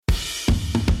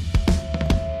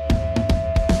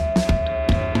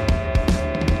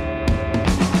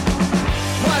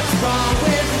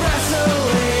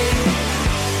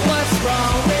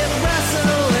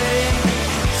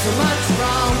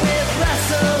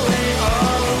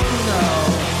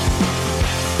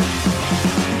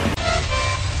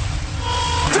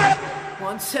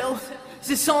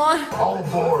this on? All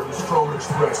aboard the Strowman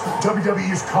Express.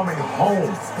 WWE is coming home,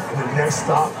 and the next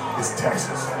stop is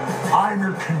Texas. I'm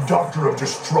your conductor of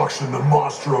destruction, the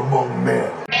monster among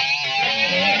men.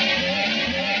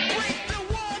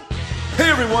 Hey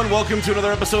everyone, welcome to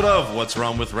another episode of What's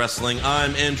Wrong with Wrestling.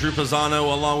 I'm Andrew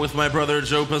Pisano, along with my brother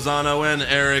Joe Pisano and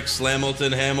Eric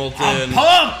Slamilton Hamilton. I'm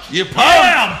pumped! You pumped?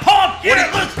 Yeah, I'm pumped!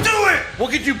 Yeah, let's do it!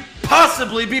 What could you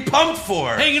possibly be pumped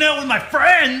for? Hanging out with my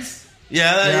friends!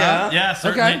 Yeah.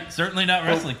 Certainly not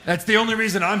wrestling. That's the only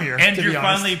reason I'm here. Andrew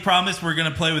finally promised we're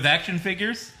going to play with action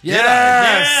figures?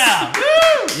 Yes. Yeah!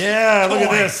 Woo! Yeah, look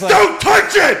at this. Like, Don't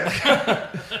touch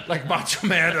it! like Macho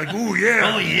Man, like, ooh,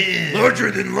 yeah. Oh, yeah.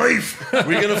 Larger than life.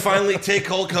 We're going to finally take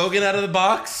Hulk Hogan out of the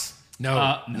box?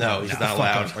 No. No, he's not Fuck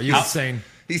allowed. him. Are you insane?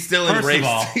 He's still in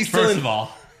First of all,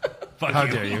 fuck How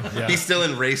you. dare you? Yeah. He's still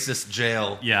in racist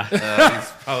jail. Yeah. He's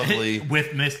probably With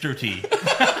Mr. T.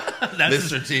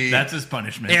 Mr. T. That's his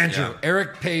punishment. Andrew, Yeah.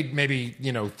 Eric paid maybe,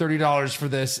 $30 for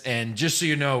this, and just so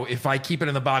you know, if I keep it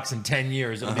in the box in 10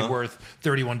 years, it'll be worth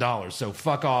 $31. So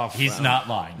fuck off. He's not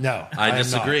lying. No, I am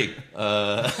disagree.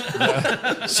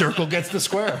 not. Circle gets the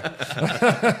square.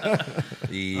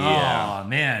 Yeah. Oh,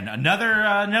 man.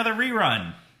 Another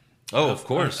rerun. Oh, of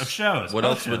course. of shows. What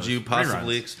Both else would shows. you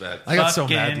possibly Reruns. expect? I got so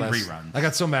mad Fucking last. reruns. I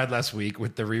got so mad last week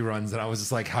with the reruns, and I was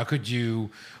just like, "How could you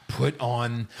put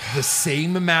on the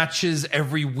same matches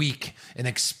every week and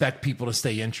expect people to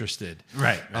stay interested?"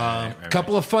 Right.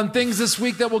 Couple of fun things this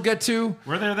week that we'll get to.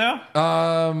 Were there, though?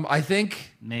 I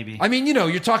think Maybe. I mean,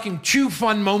 you're talking 2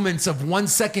 fun moments of 1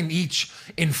 second each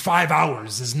in 5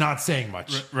 hours is not saying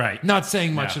much. Right. Not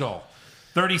saying much Yeah. at all.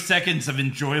 30 seconds of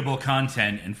enjoyable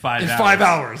content in 5 hours. 5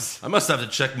 hours. I must have to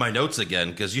check my notes again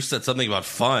because you said something about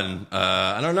fun.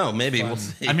 I don't know. Maybe we'll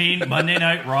see. I mean, Monday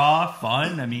Night Raw,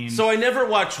 fun. I mean, So I never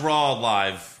watch Raw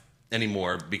live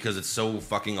anymore because it's so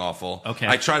fucking awful. Okay.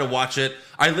 I try to watch it.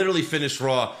 I literally finished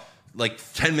Raw like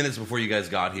 10 minutes before you guys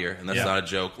got here, and that's Yeah. not a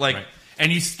joke. Like, right. And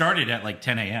you started at like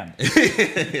 10 a.m.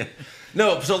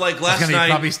 no, so like last He night.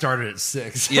 probably started at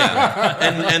 6. Yeah,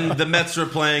 and the Mets were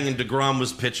playing, and DeGrom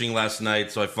was pitching last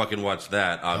night, so I fucking watched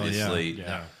that, obviously.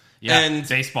 Yeah. And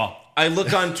baseball. I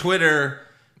look on Twitter,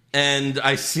 and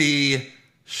I see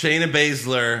Shayna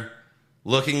Baszler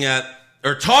looking at,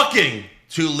 or talking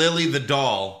to Lily the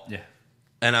doll, Yeah.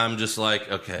 and I'm just like,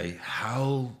 okay,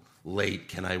 how late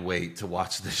can I wait to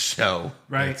watch this show?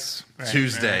 Right.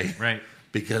 Tuesday. Right.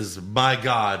 Because, my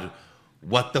God,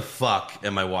 what the fuck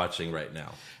am I watching right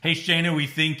now? Hey, Shayna, we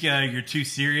think you're too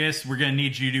serious. We're going to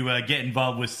need you to get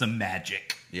involved with some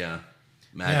magic. Yeah.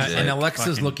 Yeah, Magic. and Alexa's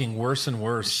fucking- looking worse and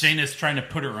worse. Shayna's trying to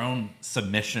put her own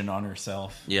submission on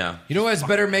herself. Yeah. You know who has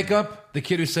better makeup? The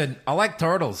kid who said, "I like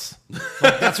turtles."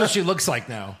 Like, that's what she looks like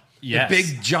now. Yes. The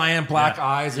big, giant black Yeah.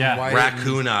 eyes and Yeah. white.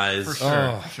 Raccoon eyes. For sure.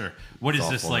 Oh. For sure. What is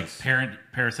this, like awfulness.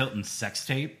 Paris Hilton's sex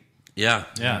tape? Yeah.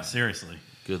 Yeah, seriously.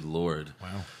 Good Lord.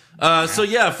 Wow. So,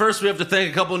 first we have to thank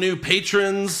a couple new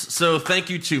patrons. So, thank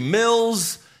you to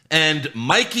Mills and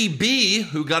Mikey B,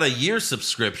 who got a year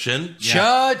subscription.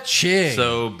 Cha-ching.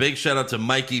 So, big shout out to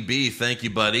Mikey B. Thank you,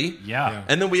 buddy. Yeah.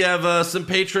 And then we have some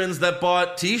patrons that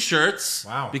bought T-shirts.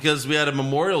 Wow. Because we had a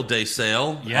Memorial Day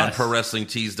sale on Yes.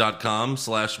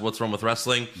 ProWrestlingTees.com/What's Wrong with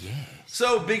Wrestling. Yes.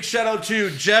 So, big shout out to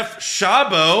Jeff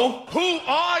Shabo. Who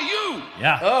are you?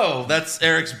 Yeah. Oh, that's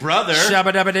Eric's brother.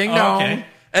 Shabba-dabba-ding Oh, dong. okay.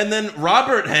 And then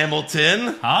Robert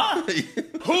Hamilton, Huh?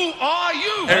 Who are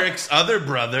you? Eric's other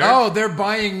brother. Oh, they're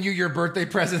buying you your birthday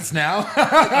presents now?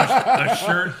 A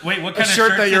shirt. Wait, what A kind of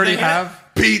shirt that did you already they get? have?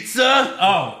 Pizza.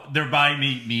 Oh, they're buying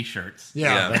me shirts.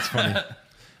 Yeah. That's funny.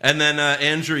 And then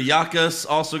Andrew Yakas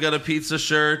also got a pizza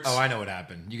shirt. Oh, I know what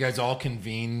happened. You guys all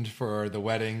convened for the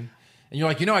wedding. And you're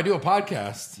like, I do a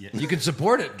podcast. Yeah. You can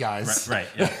support it, guys. Right.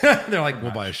 Yeah. They're like,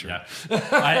 we'll buy a shirt. Yeah.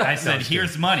 I said,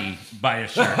 here's money. Buy a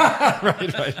shirt.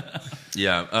 Right.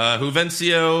 Yeah.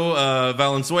 Juvencio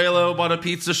Valenzuela bought a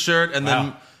pizza shirt. And then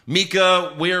Wow.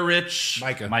 Mika Weirich.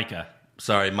 Micah.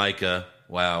 Sorry, Micah.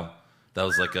 Wow. That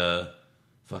was like a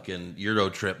fucking Euro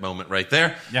trip moment right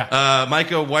there. Yeah.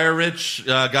 Micah Weirich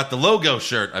got the logo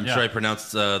shirt. I'm Yeah. sure I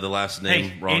pronounced the last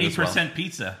name Hey, wrong 80% as well.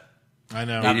 pizza. I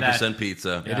know. 80%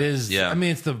 pizza. It is. Yeah. I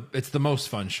mean, it's the most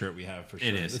fun shirt we have for sure.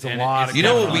 It is. It's a And lot. it's- of You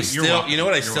know what fun. we You're still? welcome. You know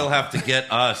what I You're still welcome. have to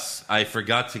get us? I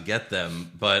forgot to get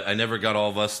them, but I never got all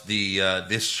of us the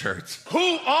this shirt. Who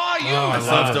are you? Oh, I I love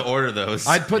still have it. to order those.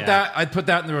 I'd put Yeah.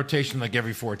 that in the rotation like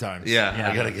every 4 times. yeah,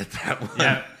 Yeah. I gotta get that one.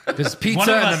 Yeah. Because pizza One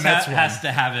of and us the Mets has one.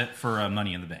 to have it for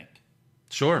Money in the Bank.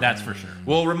 Sure, That's for sure.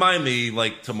 Well, remind me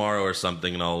like tomorrow or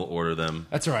something, and I'll order them.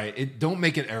 That's all right. Don't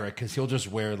make it Eric because he'll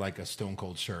just wear like a Stone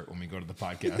Cold shirt when we go to the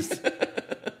podcast.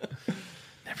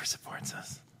 Never supports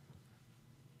us.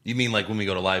 You mean like when we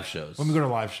go to live shows? When we go to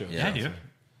live shows. Yeah, I do.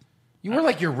 You wore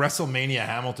like your WrestleMania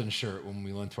Hamilton shirt when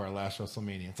we went to our last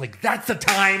WrestleMania. It's like, that's the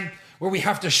time where we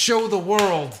have to show the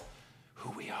world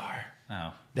who we are.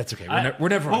 Oh. That's okay. We're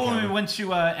never on Well, when camera. we went to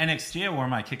NXT, I wore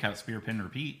my kick out spear pin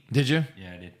repeat. Did you?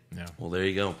 Yeah, I did. No. Well, there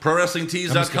you go.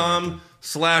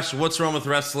 ProWrestlingTees.com/What's Wrong with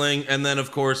Wrestling. And then,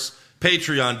 of course,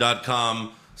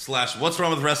 Patreon.com/What's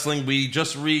Wrong with Wrestling. We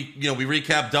just we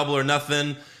recap Double or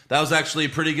Nothing. That was actually a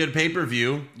pretty good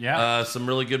pay-per-view. Yeah. Some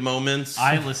really good moments.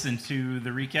 I listened to the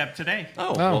recap today.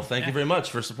 Well, thank you very much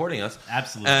for supporting us.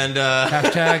 Absolutely. And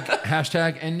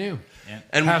Hashtag and new.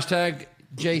 and Hashtag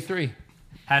J3.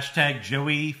 Hashtag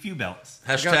Joey Few Belts.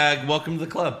 hashtag welcome to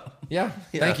the club. Yeah.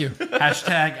 Thank you.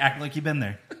 Hashtag act like you've been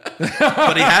there.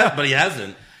 But he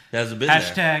hasn't. He hasn't been there.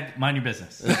 Hashtag mind your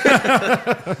business.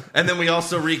 And then we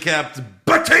also recapped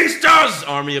Batista's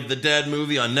Army of the Dead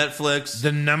movie on Netflix.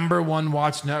 The #1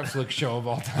 watched Netflix show of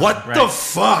all time. What the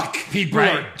fuck? People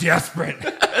are desperate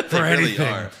for really anything.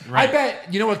 are. Right. I bet,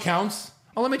 you know what counts?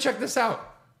 Oh, let me check this out.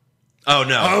 Oh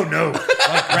no. No.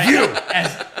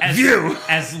 View.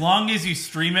 As long as you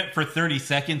stream it for 30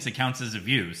 seconds, it counts as a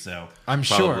view. So I'm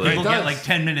Probably. sure. It people get does. like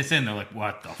 10 minutes in, they're like,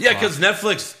 what the Yeah, fuck? because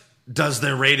Netflix does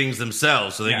their ratings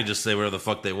themselves, so they Yeah. can just say whatever the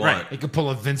fuck they want. Right. They could pull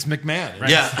a Vince McMahon.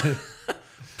 Yeah.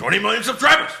 20 million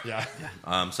subscribers. Yeah.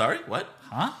 Sorry, what?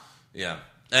 Huh? Yeah.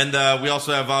 And we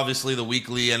also have obviously the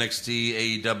weekly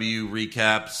NXT AEW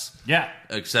recaps, Yeah.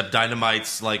 except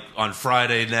Dynamite's like on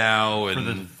Friday now, and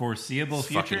For the foreseeable it's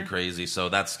future. fucking crazy. So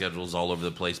that schedule's all over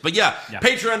the place. But yeah, Yeah.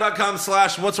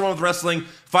 Patreon.com/What's Wrong with Wrestling.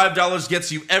 $5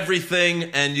 gets you everything,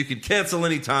 and you can cancel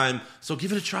anytime. So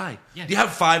give it a try. Yeah. You have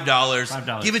 $5.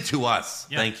 $5. Give it to us.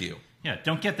 Yeah. Thank you. Yeah,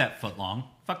 don't get that foot long.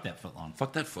 Fuck that foot long.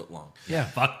 Fuck that foot long. Yeah.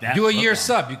 Fuck that Do a foot year long.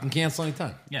 sub. You can cancel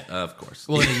anytime. Yeah. Of course.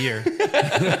 Well, in a year.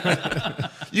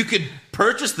 You could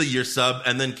purchase the year sub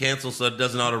and then cancel so it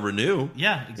doesn't auto renew.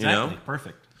 Yeah, exactly. You know?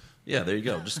 Perfect. Yeah, there you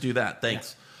go. Just do that.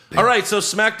 Thanks. All right, so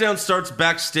SmackDown starts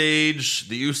backstage.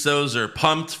 The Usos are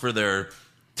pumped for their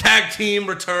tag team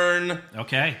return.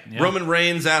 Okay. Yeah. Roman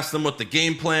Reigns asks them what the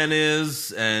game plan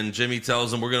is, and Jimmy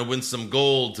tells them, we're going to win some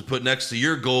gold to put next to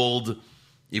your gold,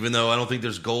 even though I don't think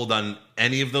there's gold on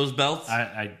any of those belts.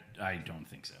 I don't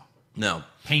think so. No.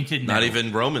 Painted metal. Not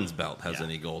even Roman's belt has Yeah.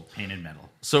 any gold. Painted metal.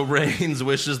 So Reigns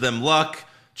wishes them luck.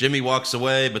 Jimmy walks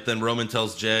away, but then Roman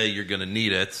tells Jay, you're going to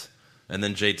need it. And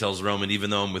then Jay tells Roman, even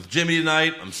though I'm with Jimmy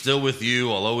tonight, I'm still with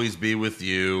you. I'll always be with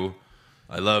you.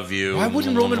 I love you. Why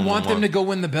wouldn't Roman want them to go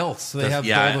win the belts so they have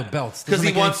all the belts? Because Doesn't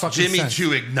he make any wants fucking Jimmy sense.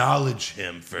 to acknowledge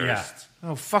him first. Yeah.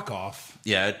 Oh, fuck off.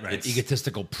 Yeah, Right. it's,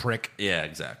 Egotistical prick. yeah,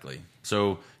 exactly.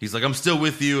 So he's like, I'm still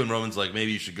with you. And Roman's like,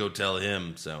 maybe you should go tell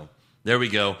him. So there we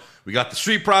go. We got the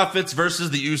Street Profits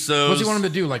versus the Usos. What does he want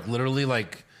him to do? Like, literally,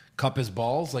 like, cup his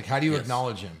balls? Like, how do you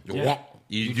acknowledge him? You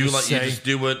You do just like say- you just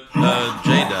do what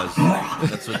Jay does.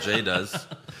 That's what Jay does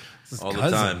all the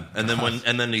cousin. time.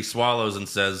 And then he swallows and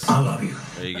says, I love you.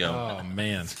 "There you go." Oh,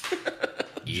 man.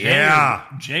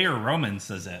 Jay or Roman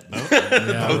says that. Both.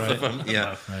 Yeah, Both right. of them.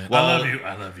 Yeah. I While, love you.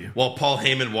 I love you. While Paul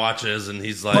Heyman watches and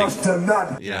he's like, Bust a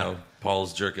nut. you know,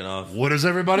 Paul's jerking off. What does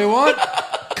everybody want?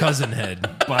 Cousin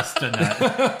head. Bust a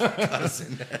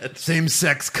nut. Same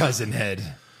sex cousin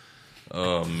head.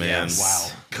 Oh man! Wow.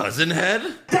 Cousin head.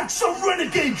 That's some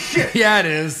renegade shit. Yeah, it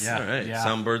is. Yeah. All right, Yeah.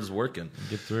 Soundbird's working.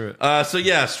 Get through it. So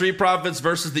yeah, Street Profits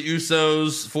versus the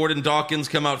Usos. Ford and Dawkins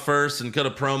come out first and cut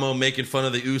a promo making fun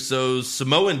of the Usos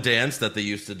Samoan dance that they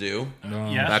used to do.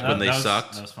 Yeah, Back when they that was-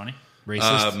 sucked. That was funny.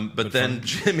 Racist. But then fun.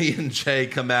 Jimmy and Jay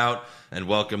come out and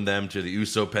welcome them to the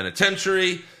Uso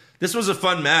Penitentiary. This was a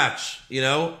fun match. You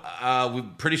know, we're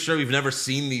pretty sure we've never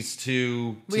seen these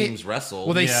two teams wrestle.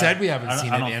 Well, they Yeah. said we haven't I don't-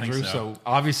 seen I it, don't think Andrew, so. so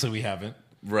obviously we haven't.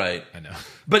 right. I know.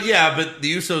 But yeah, but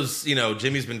the Usos, you know,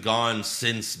 Jimmy's been gone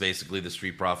since basically the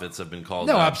Street Profits have been called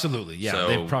No, up. absolutely. Yeah, So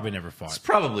they've probably never It's fought.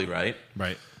 probably right.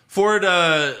 Right. Ford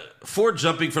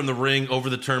jumping from the ring over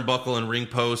the turnbuckle and ring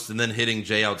post and then hitting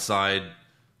Jay outside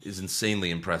is insanely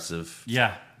impressive.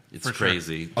 Yeah. It's for sure.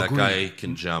 crazy. That Agreed. guy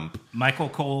can jump. Michael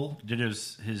Cole did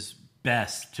his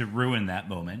best to ruin that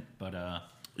moment, but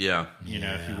Yeah. you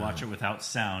know, if you watch it without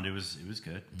sound, it was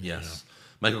good. Yes.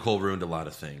 Michael Cole ruined a lot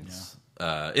of things.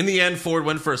 In the end, Ford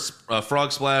went for a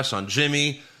frog splash on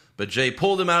Jimmy, but Jay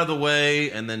pulled him out of the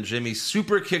way, and then Jimmy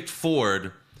super kicked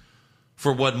Ford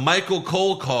for what Michael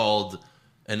Cole called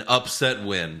an upset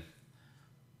win.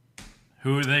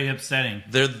 Who are they upsetting?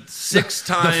 They're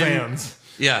six-time... The fans.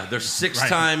 Yeah, they're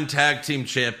six-time tag team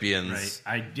champions. Right.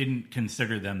 I didn't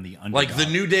consider them the underdog Like the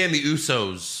New Day and the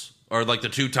Usos are like the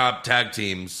two top tag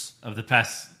teams of the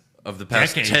past. of the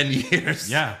past Decade. 10 years.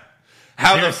 Yeah.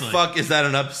 How Seriously. the fuck is that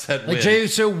an upset win? Like Jey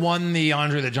Uso won the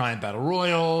Andre the Giant Battle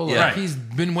Royal. Yeah. Like, Right. he's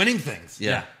been winning things.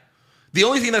 Yeah. The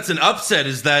only thing that's an upset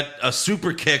is that a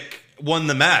super kick won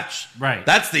the match. Right.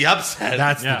 That's the upset.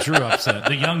 That's Yeah. the true upset.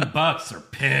 The Young Bucks are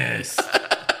pissed.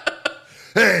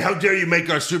 Hey, how dare you make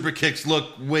our super kicks look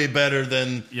way better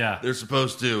than Yeah. they're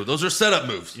supposed to? Those are setup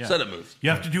moves. Yeah. Setup moves. You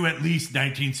have to do at least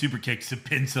 19 super kicks to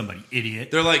pin somebody, idiot.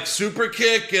 They're like super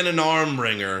kick and an arm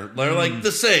wringer. They're like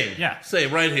the same. Yeah. Same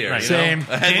right here. Right. You know? Same.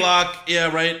 A headlock.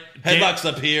 Yeah, right. Headlock's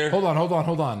up here. Hold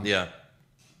on. Yeah.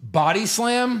 Body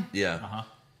slam, Yeah.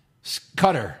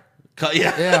 cutter.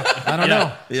 Yeah. Yeah, I don't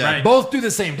know. Yeah. Right. Both do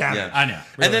the same damage. Yeah. I know.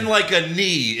 And then like a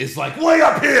knee is like way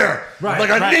up here. Right. Like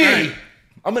a Right, knee. right.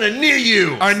 I'm gonna knee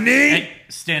you. A knee. Hey,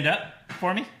 stand up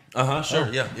for me. Sure.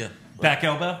 Yeah. Back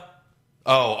elbow.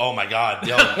 Oh my God.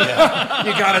 Yeah.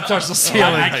 You gotta touch the ceiling.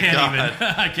 I my can't God. even.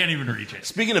 I can't even reach it.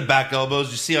 Speaking of back elbows,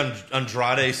 you see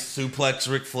Andrade suplex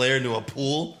Ric Flair into a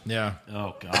pool, Yeah.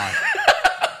 Oh God.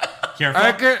 Careful.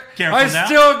 Careful I now.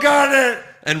 still got it.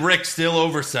 and Rick's still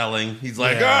overselling. He's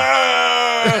like, Yeah.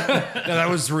 ah! No, that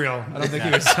was real. I don't think he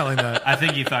was selling that. I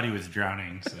think he thought he was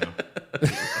drowning. So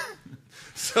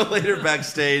So later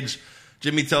backstage,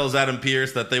 Jimmy tells Adam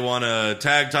Pearce that they want a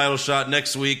tag title shot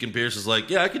next week, and Pearce is like,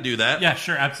 yeah, I could do that. yeah,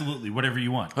 sure, absolutely, whatever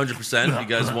you want. 100%. You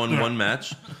guys won one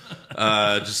match.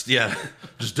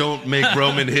 Just don't make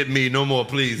Roman hit me no more,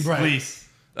 please. Right. Please.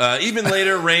 Even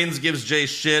later, Reigns gives Jay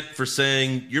shit for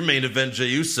saying, you're main event Jey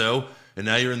Uso, and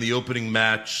now you're in the opening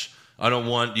match. I don't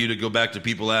want you to go back to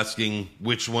people asking,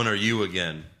 which one are you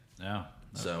again? No.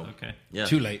 So, Okay. yeah.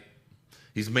 Too late.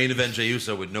 He's main event Jey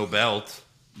Uso with no belt,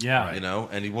 Yeah. you know?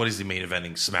 And what is he main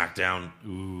eventing? SmackDown?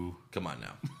 Ooh. Come on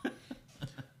now.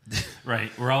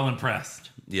 Right. We're all impressed.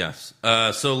 Yes.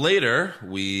 So later,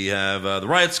 we have the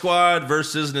Riot Squad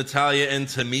versus Natalya and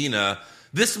Tamina.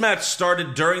 This match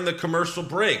started during the commercial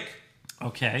break.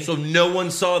 Okay. So no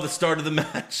one saw the start of the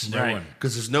match. Right.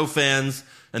 Because there's no fans,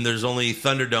 and there's only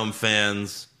Thunderdome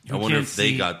fans. I Who wonder can't if they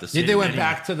see- got this. They went Anyway.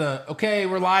 back to the, okay,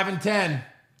 we're live in 10.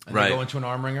 And Right. they go into an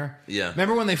arm wringer. Yeah.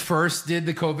 Remember when they first did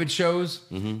the COVID shows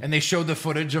and they showed the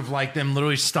footage of like them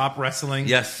literally stop wrestling?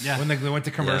 Yes. Yeah. When they went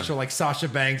to commercial, like Sasha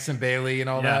Banks and Bailey and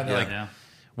all Yeah. that. They're Yeah. like, Yeah.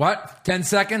 what? 10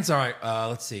 seconds? All right,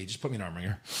 let's see. Just put me in an arm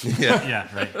wringer. Yeah.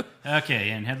 Right. Okay.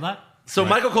 And headlock. So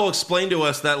Michael Cole explained to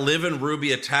us that Liv and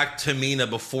Ruby attacked Tamina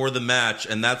before the match,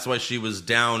 and that's why she was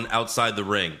down outside the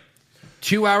ring.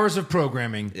 2 hours of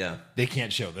programming. Yeah. They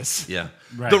can't show this. Yeah.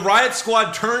 Right. The Riot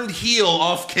Squad turned heel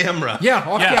off camera. Yeah,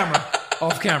 off Yeah. camera.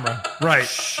 Off camera. Right.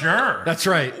 Sure. That's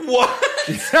right. What?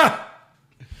 Yeah.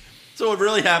 So what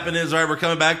really happened is, all right, we're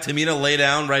coming back. Tamina lay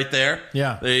down right there.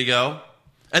 Yeah. There you go.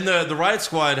 And the Riot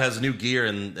Squad has new gear,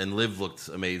 and Liv looked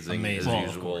amazing, Amazing.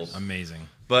 as usual. Amazing.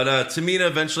 But Tamina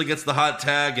eventually gets the hot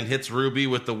tag and hits Ruby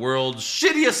with the world's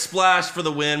shittiest splash for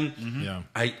the win.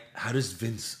 Yeah. How does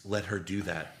Vince let her do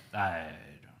that? I don't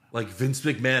know. Like Vince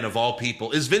McMahon of all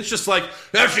people. Is Vince just like,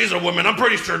 yeah, she's a woman. I'm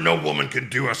pretty sure no woman can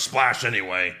do a splash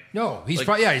anyway. No, he's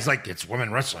probably, he's like, it's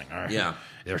women wrestling. All right. Yeah.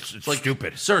 It's Like,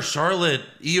 stupid. Sir, Charlotte,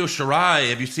 Io Shirai,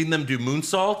 have you seen them do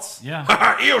moonsaults? Yeah.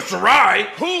 Io Shirai?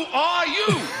 Who are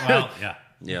you? Well, yeah.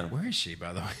 Yeah, Where is she,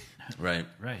 by the way? right.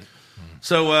 Right.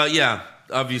 So,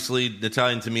 obviously,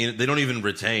 Natalya and Tamina, they don't even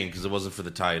retain because it wasn't for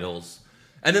the titles.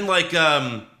 And then,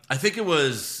 I think it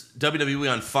was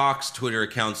WWE on Fox Twitter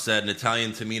account said Natalya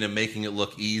and Tamina making it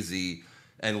look easy,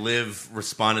 and Liv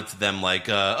responded to them like,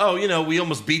 we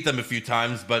almost beat them a few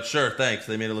times, but sure, thanks.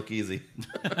 They made it look easy.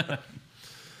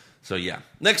 So, yeah.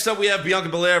 Next up, we have Bianca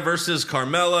Belair versus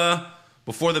Carmella.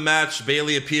 Before the match,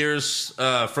 Bayley appears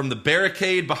from the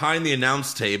barricade behind the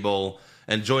announce table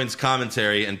and joins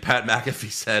commentary, and Pat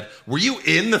McAfee said, "Were you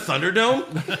in the Thunderdome?"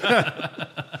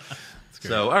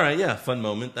 So, all right, yeah, fun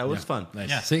moment. That was fun. Nice.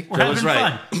 Yeah. See? We're Joe having was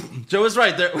right. fun. Joe was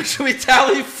right. There, should we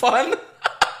tally fun?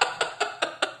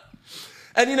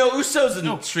 And Usos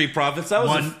and Street Profits. That was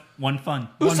One fun.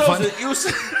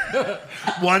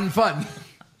 One fun.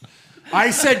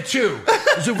 I said 2.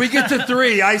 So if we get to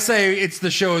 3, I say it's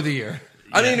the show of the year.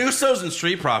 I mean, Usos and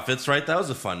Street Profits, right? That was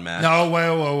a fun match. No,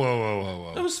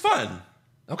 whoa. It was fun.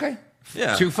 Okay.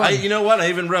 Yeah. 2 fun. You know what? I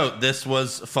even wrote, this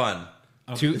was fun.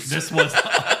 Two. This was all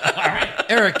right.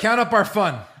 Eric, count up our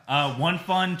fun. 1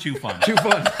 fun, 2 fun. 2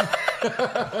 fun.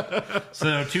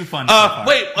 So 2 fun. so far.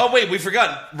 Wait, we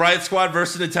forgot. Riot Squad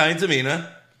versus Natalya and Tamina.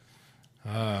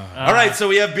 All right, so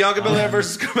we have Bianca Belair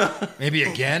versus Carmella. Maybe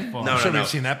again? No, I'm sure no. we've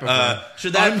seen that before.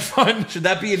 Should that Unfun. Should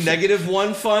that be a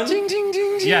 -1 fun? Ding, ding,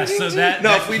 ding, ding, Yeah, ding, so ding. that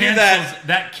No, that if we do cancels,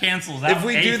 that cancels out. If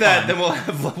we a do that,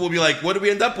 fun. then we'll be like, what did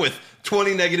we end up with?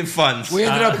 20 negative funs. We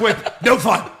ended up with no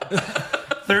fun.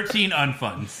 13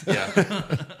 unfuns. Yeah.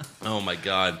 Oh my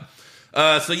god.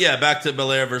 So yeah, back to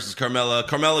Belair versus Carmella.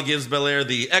 Carmella gives Belair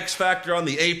the X Factor on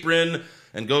the apron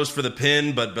and goes for the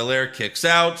pin, but Belair kicks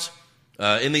out.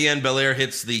 In the end, Belair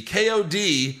hits the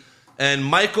KOD, and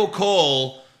Michael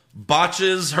Cole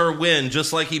botches her win,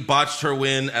 just like he botched her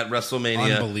win at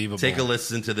WrestleMania. Unbelievable. Take a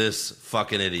listen to this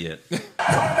fucking idiot.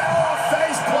 Carmella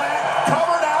face plant,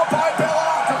 covered out by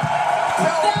Bianca.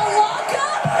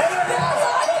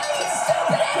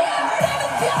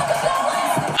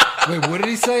 Wait, what did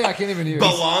he say? I can't even hear.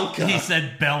 Belanca. He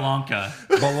said Belanca.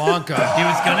 Belanca. He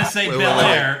was going to say Wait,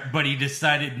 Belair, but he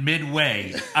decided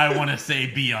midway, I want to say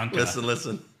Bianca.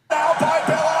 Listen. Out by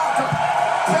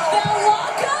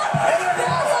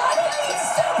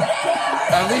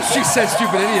At least she said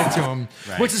stupid idiot to him.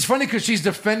 Right. Which is funny because she's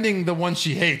defending the one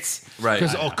she hates. Right.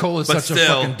 Because Cole is But such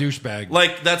still, a fucking douchebag.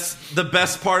 Like, that's the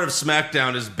best part of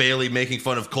SmackDown is Bayley making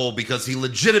fun of Cole because he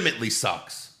legitimately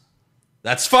sucks.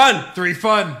 That's fun. 3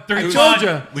 fun. Three I fun. told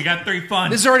you. We got 3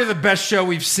 fun. This is already the best show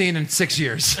we've seen in 6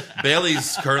 years.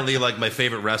 Bayley's currently like my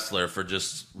favorite wrestler for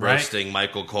just Right. roasting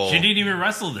Michael Cole. She didn't even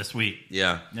wrestle this week.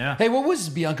 Yeah. Yeah. Hey, what was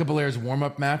Bianca Belair's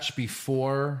warm-up match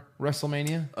before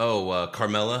WrestleMania? Oh,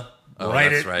 Carmella? Oh,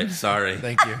 Write that's it. right. Sorry.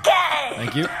 Thank you.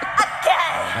 Thank you.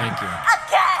 Thank you.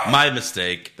 My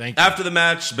mistake. Thank you. After the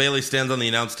match, Bayley stands on the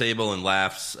announce table and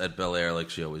laughs at Belair like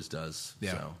she always does.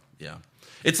 Yeah. So, yeah.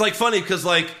 It's like funny because,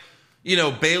 like, you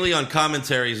know, Bayley on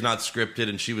commentary is not scripted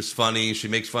and she was funny. She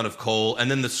makes fun of Cole. And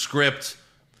then the script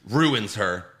ruins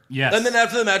her. Yes. And then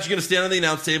after the match, you're going to stand on the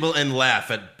announce table and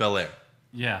laugh at Belair.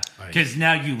 Yeah. Because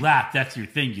now you laugh. That's your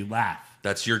thing. You laugh.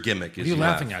 That's your gimmick. What are you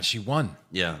laughing at? She won.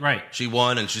 Yeah. Right. She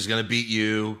won and she's going to beat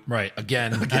you. Right.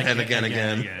 Again.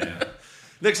 Again. Yeah.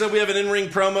 Next up, we have an in-ring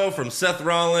promo from Seth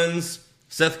Rollins.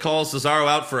 Seth calls Cesaro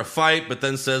out for a fight, but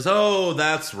then says, "Oh,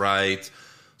 that's right.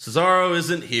 Cesaro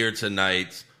isn't here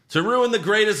tonight to ruin the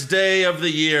greatest day of the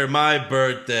year, my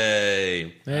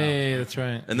birthday." Hey, that's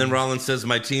right. And then Rollins says,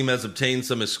 "My team has obtained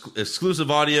some exclusive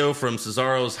audio from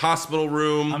Cesaro's hospital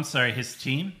room." I'm sorry. His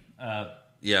team?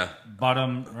 Yeah,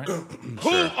 Bottom right? Who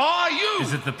are you?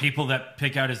 Is it the people that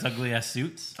pick out his ugly ass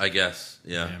suits? I guess.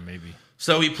 Yeah. Yeah, maybe.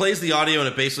 So he plays the audio, and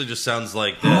it basically just sounds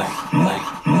like this. It's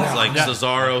like Yeah.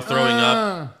 Cesaro throwing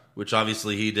up, which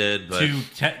obviously he did, but...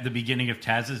 To the beginning of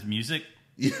Taz's music?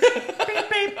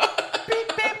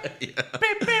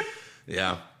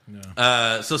 Yeah.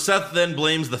 So Seth then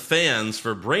blames the fans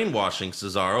for brainwashing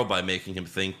Cesaro by making him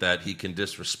think that he can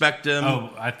disrespect him.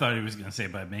 Oh, I thought he was going to say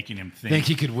by making him Think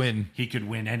he could win. he could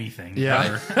win anything. Yeah.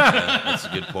 ever. Yeah, that's a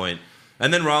good point.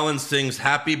 And then Rollins sings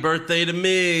 "Happy Birthday to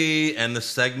Me," and the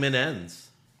segment ends.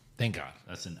 Thank God.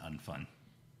 That's an unfun.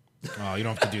 Oh, you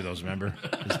don't have to do those, remember?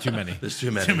 There's too many. There's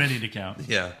too many. Too many to count.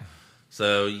 Yeah.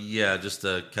 So, yeah, just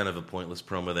a kind of a pointless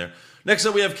promo there. Next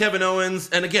up, we have Kevin Owens.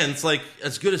 And again, it's like,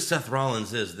 as good as Seth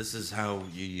Rollins is, this is how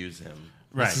you use him.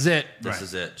 Right. This is it. This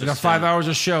is it. We got Just 5 him. hours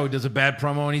of show. Does a bad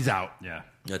promo and he's out. Yeah.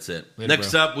 That's it. Later,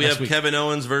 Next bro. up, we Next have week. Kevin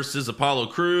Owens versus Apollo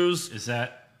Crews. Is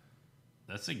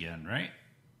that's again, right?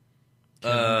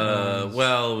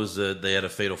 Well, it was they had a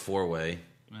fatal 4-way.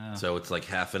 So it's like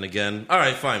half and again. All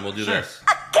right, fine, we'll do Sure. this.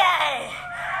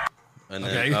 And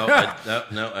then, Okay.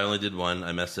 I only did one.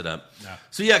 I messed it up. No.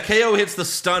 So yeah, KO hits the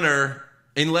stunner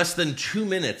in less than 2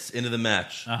 minutes into the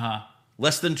match. Uh-huh.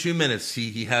 Less than 2 minutes,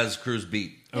 he has Crews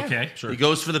beat. Okay. He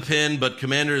goes for the pin, but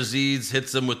Commander Aziz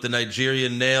hits him with the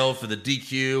Nigerian nail for the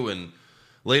DQ. And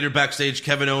later backstage,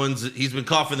 Kevin Owens, he's been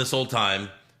coughing this whole time.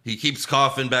 He keeps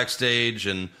coughing backstage,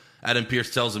 and Adam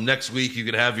Pearce tells him next week you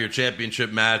could have your championship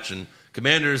match. And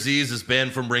Commander Aziz is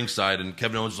banned from ringside, and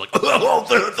Kevin Owens is like, "Oh,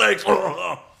 thanks."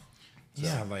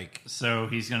 Yeah, like. So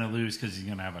he's going to lose because he's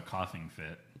going to have a coughing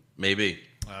fit. Maybe.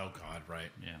 Oh, God, right.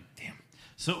 Yeah. Damn.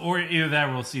 So, or either that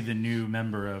or we'll see the new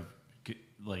member of,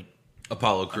 like,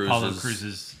 Apollo Crews.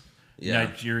 Cruz's Yeah.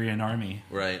 Nigerian army.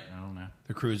 Right. I don't know.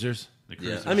 The Cruisers. The Yeah.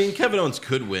 Cruisers. I mean, Kevin Owens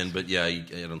could win, but yeah, I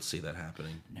don't see that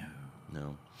happening.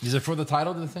 No. Is it for the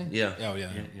title, do you think? Yeah. Oh, yeah.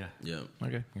 yeah. Yeah.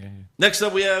 Okay. Next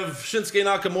up, we have Shinsuke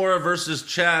Nakamura versus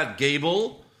Chad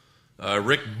Gable.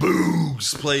 Rick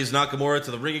Boogs plays Nakamura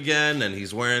to the ring again, and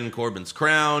he's wearing Corbin's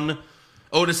crown.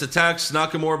 Otis attacks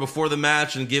Nakamura before the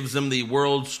match and gives him the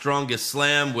world's strongest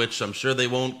slam, which I'm sure they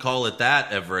won't call it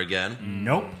that ever again.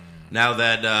 Nope. Now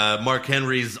that Mark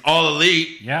Henry's all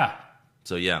elite. Yeah.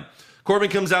 So, yeah. Corbin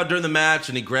comes out during the match,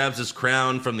 and he grabs his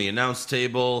crown from the announce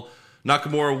table.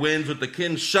 Nakamura wins with the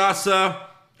Kinshasa.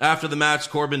 After the match,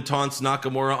 Corbin taunts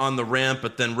Nakamura on the ramp,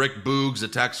 but then Rick Boogs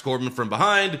attacks Corbin from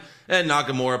behind, and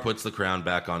Nakamura puts the crown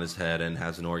back on his head and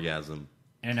has an orgasm.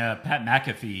 And Pat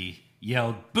McAfee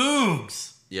yelled,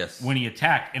 "Boogs!" Yes. when he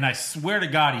attacked. And I swear to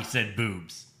God he said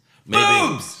boobs. Maybe.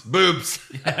 Boobs! Boobs.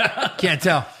 Can't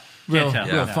tell. real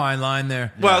tell. fine line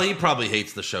there. Well, he probably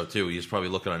hates the show too. He's probably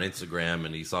looking on Instagram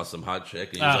and he saw some hot chick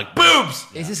and he was like, boobs!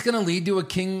 Is this going to lead to a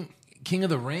King of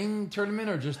the Ring tournament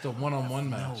or just a one-on-one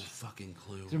match? No fucking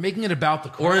clue. They're making it about the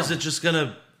crown. Or is it just going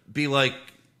to be like,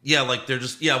 they're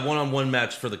just, one-on-one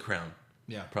match for the crown.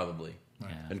 Yeah. Probably. Yeah.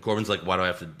 And Corbin's like, why do I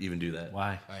have to even do that?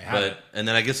 Why? And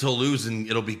then I guess he'll lose and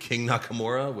it'll be King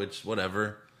Nakamura, which,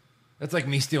 whatever. That's like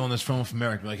me stealing this phone from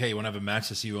Eric. Be like, hey, you want to have a match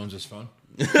to see who owns this phone?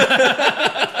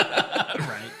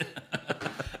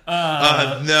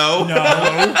 No.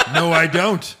 No, I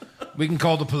don't. We can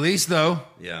call the police, though.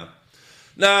 Yeah.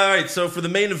 No, all right. So for the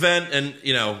main event, and,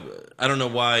 I don't know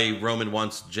why Roman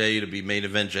wants Jey to be main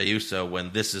event Jey Uso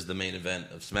when this is the main event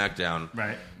of SmackDown.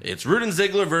 Right. It's Roode and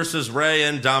Ziggler versus Rey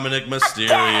and Dominic Mysterio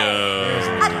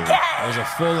That was a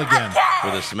full again.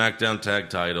 for the SmackDown tag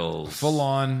titles. Full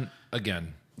on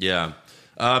again. Yeah.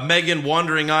 Megan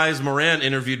Wandering Eyes Moran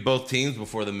interviewed both teams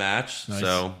before the match. Nice.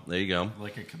 So there you go.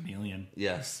 Like a chameleon.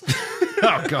 Yes.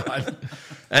 Oh, God.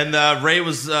 And Rey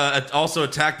was also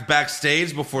attacked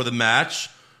backstage before the match.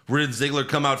 Roode and Ziggler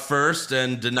come out first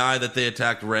and deny that they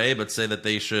attacked Rey, but say that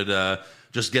they should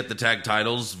just get the tag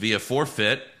titles via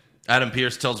forfeit. Adam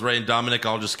Pearce tells Rey and Dominic,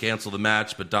 I'll just cancel the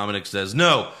match, but Dominic says,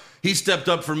 no, he stepped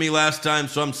up for me last time,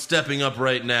 so I'm stepping up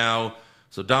right now.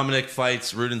 So Dominic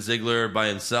fights Roode and Ziggler by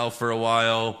himself for a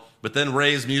while, but then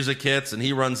Rey's music hits and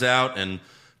he runs out, and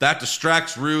that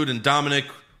distracts Roode, and Dominic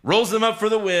rolls them up for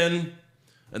the win.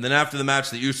 And then after the match,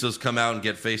 the Usos come out and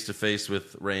get face-to-face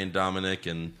with Rey and Dominic,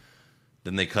 and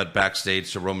then they cut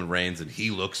backstage to Roman Reigns, and he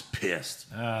looks pissed.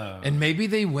 And maybe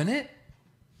they win it?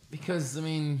 Because, I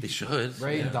mean, They should.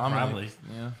 Ray and Dominic. probably.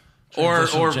 Yeah. Or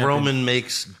Transition champion. Roman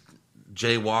makes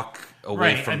Jay walk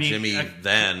away Right, from I mean, Jimmy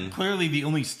then. Clearly, the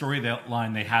only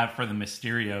storyline they have for the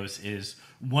Mysterios is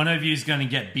one of you is going to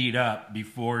get beat up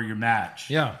before your match.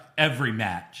 Yeah. Every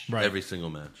match. Right. Every single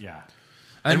match. Yeah.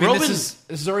 I And mean, Roman- this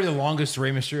is already the longest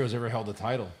Rey Mysterio's ever held a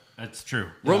title. That's true.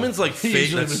 Roman's like He fake.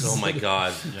 usually That's, was- oh my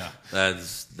God. Yeah.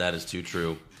 That is too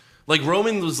true. Like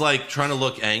Roman was like trying to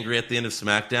look angry at the end of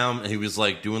SmackDown, and he was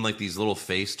like doing like these little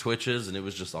face twitches, and it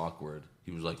was just awkward.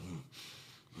 He was like,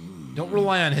 Don't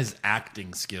rely on his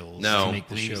acting skills No. to make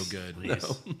the Please, show good.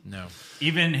 please. No.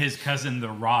 Even his cousin, The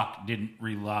Rock, didn't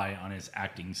rely on his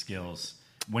acting skills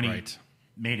when Right. he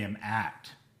made him act.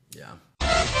 yeah.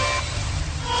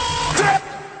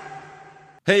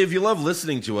 Hey, if you love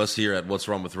listening to us here at What's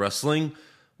Wrong with Wrestling,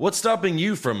 what's stopping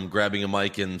you from grabbing a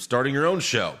mic and starting your own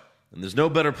show? And there's no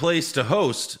better place to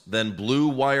host than Blue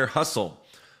Wire Hustle.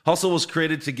 Hustle was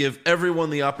created to give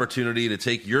everyone the opportunity to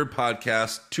take your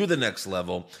podcast to the next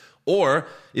level. Or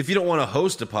if you don't want to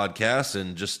host a podcast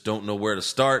and just don't know where to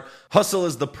start, Hustle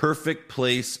is the perfect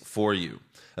place for you.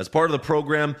 As part of the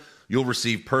program, you'll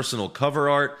receive personal cover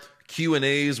art,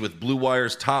 Q&As with Blue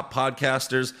Wire's top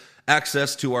podcasters,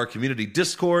 access to our community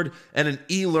Discord, and an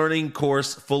e-learning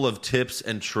course full of tips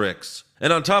and tricks.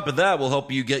 And on top of that, we'll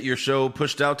help you get your show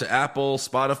pushed out to Apple,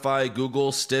 Spotify,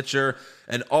 Google, Stitcher,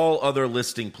 and all other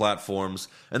listing platforms.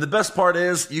 And the best part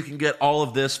is you can get all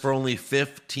of this for only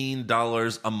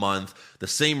 $15 a month, the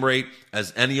same rate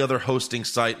as any other hosting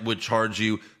site would charge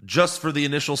you just for the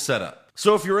initial setup.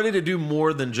 So if you're ready to do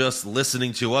more than just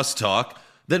listening to us talk,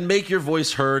 then make your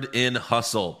voice heard in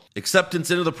Hustle.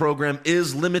 Acceptance into the program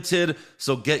is limited,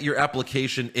 so get your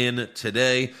application in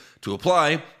today. To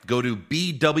apply, go to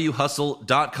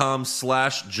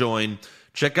bwhustle.com/join.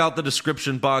 Check out the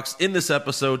description box in this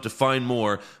episode to find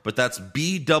more, but that's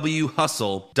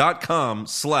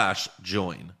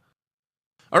bwhustle.com/join.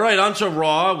 All right, on to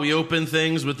Raw. We open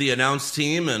things with the announce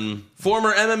team, and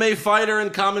former MMA fighter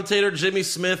and commentator Jimmy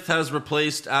Smith has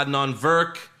replaced Adnan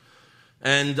Virk.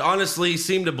 And honestly,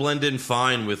 seemed to blend in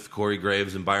fine with Corey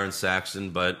Graves and Byron Saxton,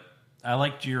 but I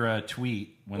liked your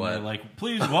tweet when What? they're like,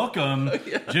 please welcome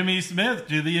Jimmy Smith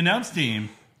to the announce team.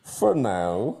 For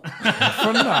now.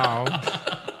 For now.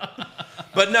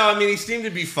 but no, I mean, he seemed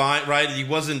to be fine, right? He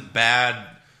wasn't bad,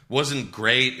 wasn't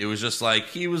great. It was just like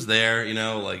he was there,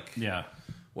 like Yeah.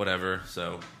 whatever.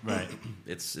 So Right.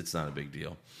 it's not a big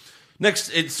deal. Next,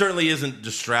 it certainly isn't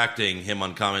distracting him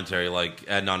on commentary like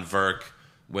Adnan Virk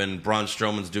when Braun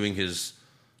Strowman's doing his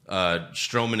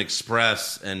Strowman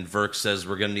Express and Virk says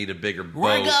we're going to need a bigger boat.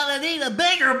 We're gonna need a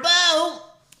bigger boat.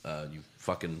 You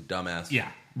fucking dumbass. Yeah.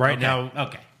 Right Okay. now-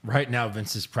 Okay. Right now,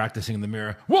 Vince is practicing in the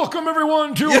mirror. Welcome,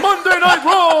 everyone, to Monday Night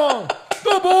Raw,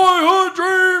 the boyhood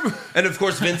dream. And of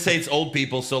course, Vince hates old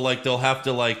people, so like they'll have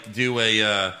to like do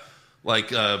a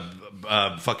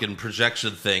fucking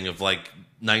projection thing of like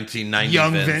 1990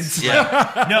 Young Vince. Vince.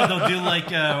 Yeah. No, they'll do like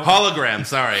Hologram,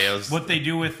 sorry. I was what they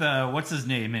do with what's his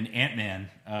name in Ant-Man.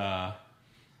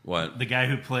 What? The guy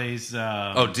who plays.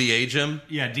 De-age him?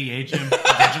 Yeah, de-age him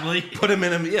digitally. Put him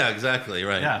in him. Yeah, exactly.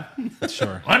 Right. Yeah.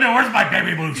 Sure. I know, where's my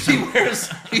baby blue suit?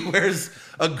 He wears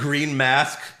a green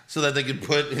mask so that they can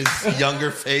put his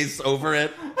younger face over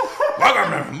it.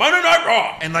 Welcome to Monday Night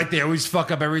Raw. And like they always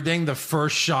fuck up everything. The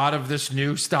first shot of this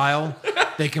new style,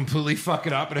 they completely fuck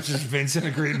it up, and it's just Vince in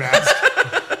a green mask.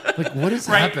 Like, what is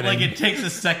Right, happening? like it takes a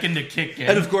second to kick in.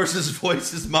 And of course, his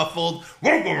voice is muffled.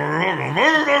 If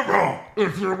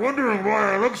you're wondering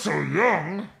why I look so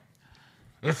young,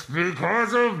 it's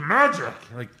because of magic.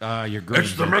 like, you're green.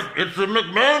 It's the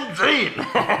McMahon gene.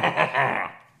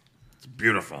 It's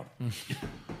beautiful.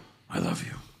 I love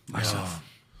you. Myself.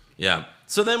 Yeah.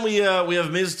 So then we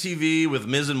have Miz TV with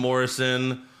Miz and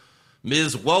Morrison.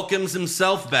 Miz welcomes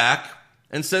himself back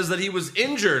and says that he was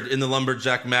injured in the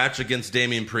lumberjack match against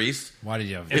Damian Priest. Why did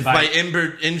you have? If by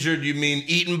injured you mean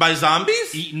eaten by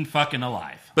zombies? Eaten fucking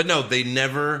alive. But no, they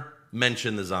never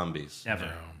mention the zombies.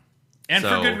 Ever. And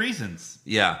So- for good reasons.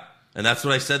 Yeah. And that's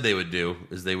what I said they would do,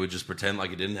 is they would just pretend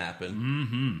like it didn't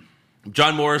happen. Mm-hmm.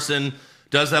 John Morrison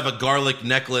does have a garlic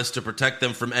necklace to protect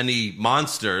them from any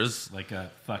monsters. Like a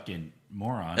fucking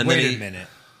moron. And Wait then a minute.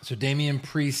 So Damian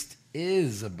Priest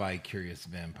is a bi-curious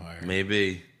vampire.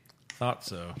 Maybe. Thought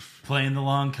so. Playing the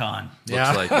long con.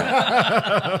 Looks like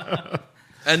it.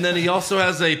 And then he also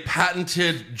has a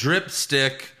patented drip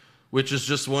stick, which is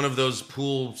just one of those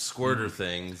pool squirter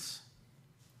things.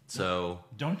 So,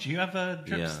 Don't you have a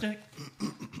drip Yeah. stick?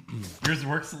 Yours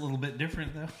works a little bit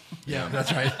different, though. Yeah,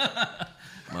 that's right.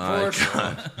 my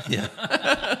God. Yeah.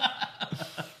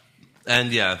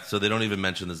 And yeah, so they don't even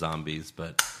mention the zombies.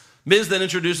 But Miz then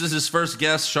introduces his first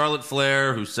guest, Charlotte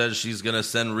Flair, who says she's going to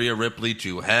send Rhea Ripley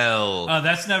to hell. Oh,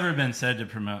 that's never been said to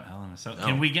promote Hell in a Cell.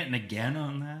 Can we get an again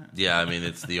on that? Yeah, I mean,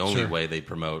 it's the only Sure. way they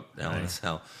promote Hell in a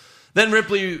Cell. Then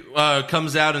Ripley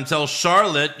comes out and tells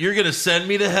Charlotte, "You're going to send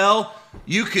me to hell?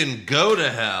 You can go to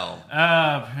hell."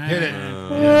 Hit it.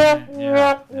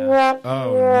 Yeah.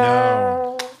 Oh,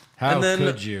 no. How And then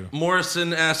could you?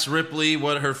 Morrison asks Ripley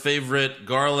what her favorite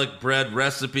garlic bread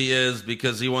recipe is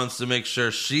because he wants to make sure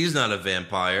she's not a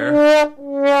vampire. And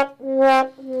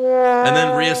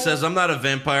then Rhea says, "I'm not a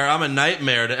vampire. I'm a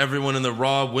nightmare to everyone in the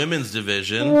Raw women's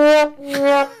division. And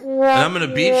I'm going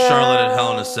to beat Charlotte at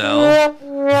Hell in a Cell."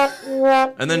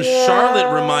 And then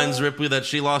Charlotte reminds Ripley that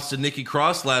she lost to Nikki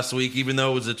Cross last week, even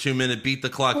though it was a 2-minute beat the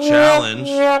clock challenge.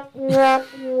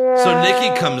 So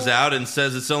Nikki comes out and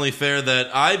says it's only fair that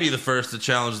I be the first to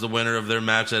challenge the winner of their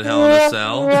match at Hell in a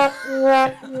Cell.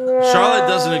 Charlotte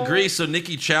doesn't agree, so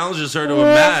Nikki challenges her to a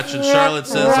match, and Charlotte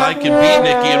says, "I can beat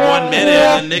Nikki in 1 minute."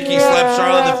 And Nikki slaps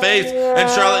Charlotte in the face, and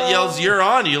Charlotte yells, "You're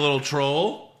on, you little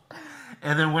troll."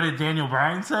 And then what did Daniel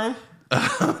Bryan say?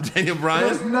 Daniel There's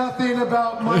Bryan? nothing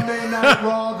about Monday Night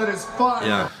Raw that is fun.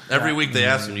 Yeah. Every week they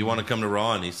ask him, "You want to come to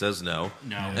Raw?" And he says no.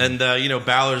 No. And,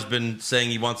 Balor's been saying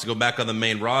he wants to go back on the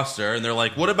main roster, and they're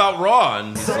like, "What about Raw?"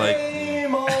 And he's like,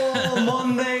 Same old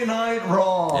Monday Night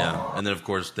Raw. yeah. And then, of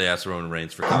course, they ask Roman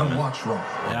Reigns for I don't comment. watch Raw.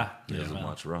 Yeah. He doesn't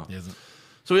watch Raw. He isn't.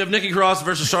 So we have Nikki Cross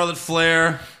versus Charlotte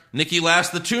Flair. Nikki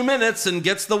lasts the 2 minutes and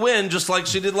gets the win, just like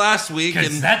she did last week.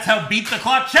 Because And that's how beat the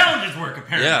clock challenges work,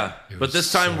 apparently. yeah, but was this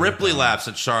time so Ripley dumb. laughs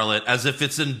at Charlotte as if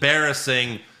it's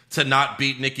embarrassing to not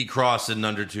beat Nikki Cross in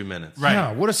under 2 minutes. Right.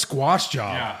 Yeah, what a squash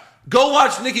job. Yeah. Go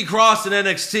watch Nikki Cross in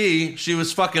NXT. She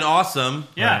was fucking awesome.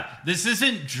 Yeah. This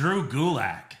isn't Drew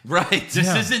Gulak. Right. This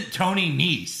Yeah. isn't Tony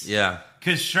Nese. Yeah.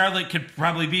 Because Charlotte could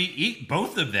probably eat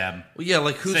both of them. Well, yeah,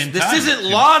 like who's Same this? time. Isn't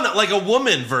Lana like a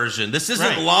woman version? This isn't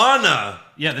Right. Lana.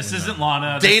 Yeah, this isn't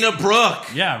Lana. This- Dana Brooke.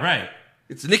 Yeah, right.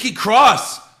 It's Nikki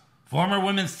Cross. Former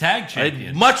women's tag I'd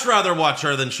champion. much rather watch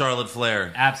her than Charlotte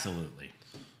Flair. Absolutely.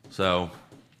 So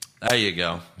there you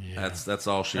go. That's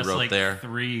all she That's wrote like there.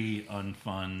 3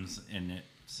 unfuns in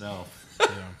itself.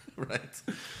 Right.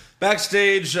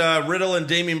 Backstage, Riddle and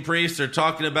Damian Priest are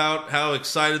talking about how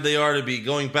excited they are to be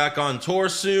going back on tour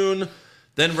soon.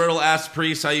 Then Riddle asks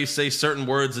Priest how you say certain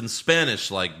words in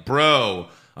Spanish, like "bro,"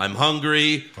 "I'm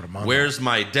hungry," "where's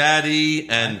my daddy,"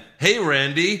 and "hey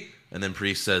Randy." And then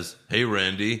Priest says, "hey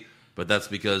Randy," but that's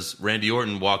because Randy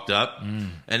Orton walked up,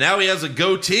 and now he has a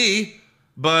goatee,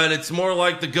 but it's more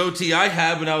like the goatee I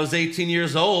had when I was 18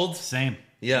 years old. Same.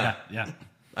 Yeah. Yeah.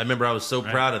 I remember I was so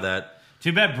proud of that.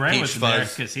 Too bad Bray Peach wasn't there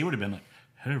fuzz. because he would have been like,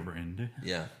 hey, Randy.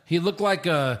 Yeah. He looked like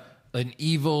an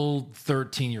evil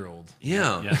 13-year-old.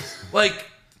 Yeah. Yes. Like,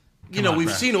 Come on, we've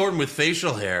Brad. seen Orton with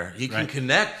facial hair. He can Right.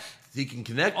 connect. He can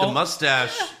connect the Oh.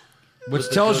 mustache. Which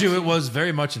tells you it was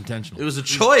very much intentional. It was a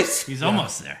choice. He's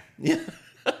almost there. Yeah.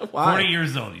 40 Why?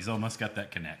 years old. He's almost got that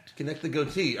connect. Connect the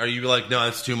goatee. Are you like, no,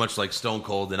 that's too much like Stone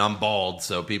Cold, and I'm bald,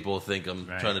 so people think I'm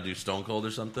Right. trying to do Stone Cold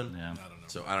or something? Yeah.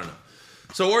 So I don't know.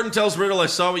 So Orton tells Riddle, I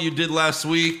saw what you did last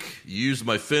week. You used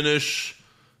my finish.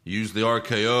 You used the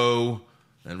RKO.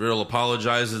 And Riddle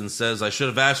apologizes and says, I should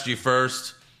have asked you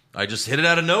first. I just hit it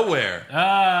out of nowhere.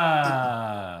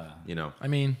 You know. I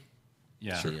mean,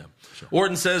 Yeah. So, yeah. Sure.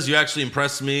 Orton says, you actually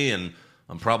impressed me, and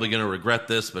I'm probably going to regret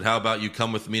this, but how about you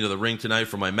come with me to the ring tonight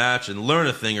for my match and learn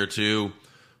a thing or two?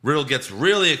 Riddle gets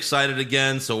really excited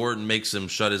again, so Orton makes him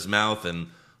shut his mouth and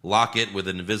lock it with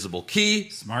an invisible key.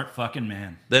 Smart fucking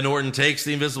man. Then Orton takes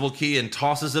the invisible key and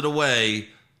tosses it away,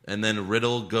 and then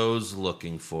Riddle goes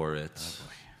looking for it.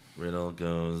 Riddle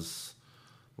goes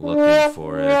looking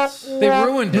for it. they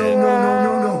ruined it.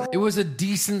 No. It was a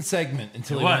decent segment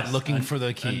until he went looking for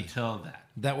the key. Until that.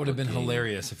 That would have been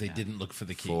hilarious if they didn't look for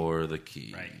the key. For the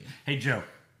key. Right. Hey, Joe,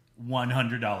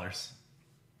 $100.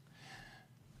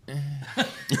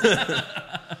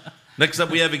 Next up,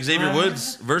 we have Xavier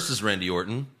Woods versus Randy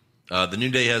Orton. The New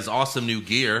Day has awesome new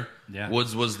gear. Yeah.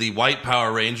 Woods was the white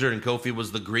Power Ranger, and Kofi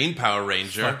was the green Power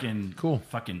Ranger. Fucking Cool.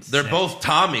 Fucking They're sick. both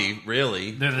Tommy,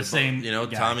 really. They're the same You know,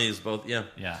 guy. Tommy is both, yeah.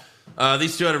 Yeah.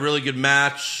 These two had a really good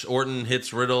match. Orton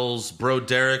hits Riddle's bro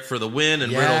Derek for the win,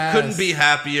 and Yes. Riddle couldn't be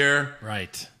happier.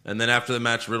 Right. And then after the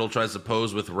match, Riddle tries to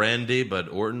pose with Randy, but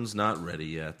Orton's not ready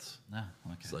yet. No,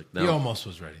 okay. It's like, He no, almost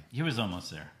was ready. He was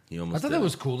almost there. he I almost thought did. that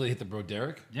was cool to hit the bro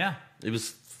Derek. Yeah. It was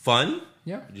fun?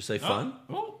 Yeah. Did you say fun?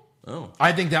 Oh, Oh.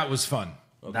 I think that was fun.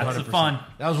 that's the 100%. fun.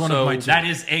 That was one So of my two. That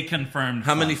is a confirmed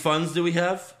How fun. many funs do we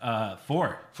have?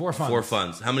 4. 4 fun. 4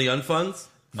 funds. How many unfuns?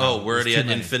 Oh, we're already there's at too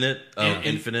many. infinite. Oh, In-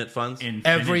 infinite funds.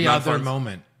 Every Not other fun.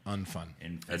 moment unfun.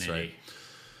 Infinity. That's right.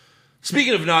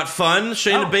 Speaking of not fun,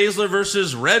 Shayna Oh. Baszler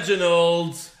versus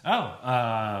Reginald.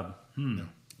 Oh,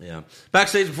 Yeah.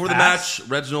 Backstage before the Pass. match,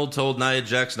 Reginald told Nia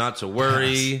Jax not to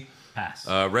worry. pass.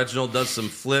 Reginald does some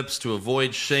flips to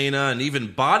avoid Shayna and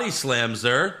even body slams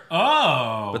her,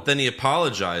 but then he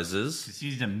apologizes. 'Cause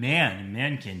he's a man. A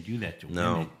man can't do that to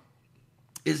No. women.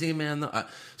 Is he a man, though?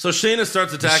 So Shayna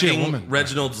starts she a attacking woman?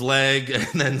 Reginald's leg and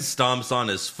then stomps on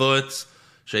his foot.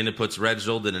 Shayna puts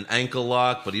Reginald in an ankle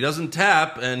lock, but he doesn't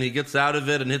tap, and he gets out of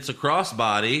it and hits a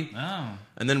crossbody. Oh.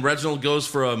 And then Reginald goes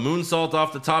for a moonsault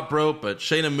off the top rope, but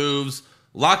Shayna moves,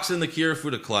 locks in the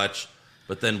Kirifuda clutch,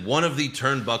 but then one of the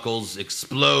turnbuckles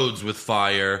explodes with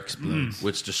fire,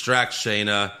 which distracts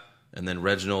Shayna, and then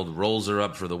Reginald rolls her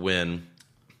up for the win.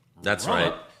 That's Roll right.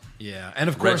 up. Yeah. And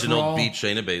of course, Reginald we're all, beat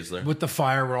Shayna Baszler. with the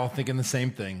fire, we're all thinking the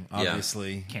same thing,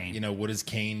 obviously. Kane. You know, what is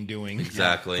Kane doing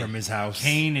Exactly. from his house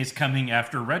Kane is coming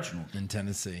after Reginald. in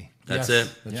Tennessee? That's Yes,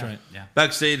 it. That's Yeah. right. Yeah.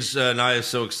 Backstage, Nia is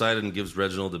so excited and gives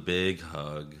Reginald a big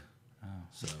hug.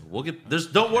 So we'll get.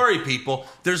 Don't worry, people.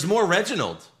 There's more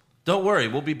Reginald. Don't worry,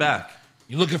 we'll be back.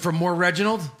 You looking for more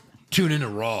Reginald? Tune into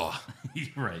Raw.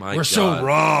 Right. My We're God. so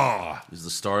raw. He's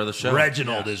the star of the show.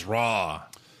 Reginald is raw.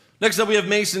 Next up, we have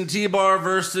Mason T-Bar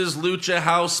versus Lucha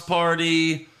House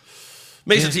Party.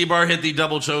 Mason T-Bar hit the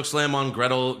double choke slam on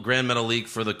Grand Metalik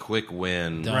for the quick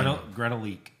win. Done. Greta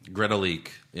Leak. Greta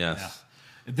Leak, yes.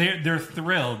 Yeah. They're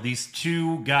thrilled. These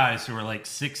two guys who are like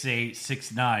 6'8",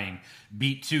 6'9",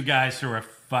 beat two guys who are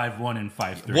 5'1" and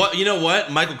 5'3". What you know?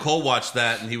 What Michael Cole watched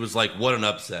that and he was like, "What an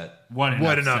upset!" What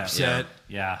an upset.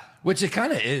 Yeah. Which it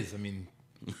kind of is. I mean,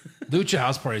 Lucha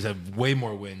House Parties have way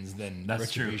more wins than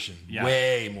That's true. Retribution. Yeah.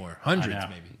 Way more. Hundreds, I know.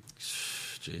 maybe.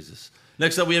 Jesus.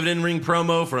 Next up, we have an in-ring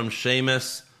promo from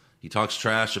Sheamus. He talks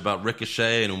trash about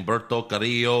Ricochet and Humberto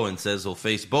Carrillo and says he'll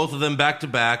face both of them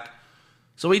back-to-back.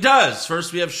 So he does.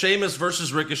 First, we have Sheamus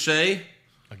versus Ricochet.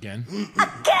 Again.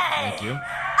 Thank you.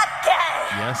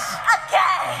 Yes.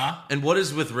 And what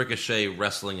is with Ricochet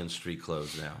wrestling in street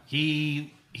clothes now?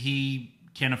 He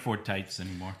can't afford tights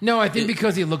anymore. No, I think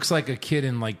because he looks like a kid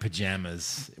in like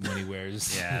pajamas when he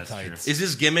wears Yeah, that's tights. Is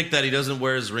his gimmick that he doesn't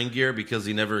wear his ring gear because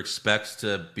he never expects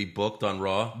to be booked on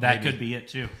Raw? That could be it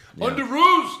too. Under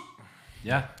rules.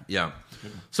 Yeah. Yeah.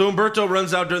 So Humberto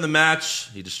runs out during the match.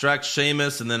 He distracts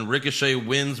Sheamus, and then Ricochet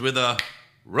wins with a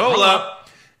roll-up.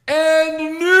 And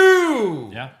new.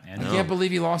 Yeah. And I can't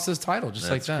believe he lost his title just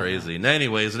like That's that. crazy.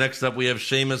 Anyways, next up we have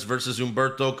Sheamus versus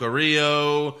Humberto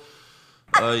Carrillo.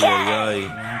 Ay, ay,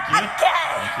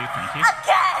 ay. Thank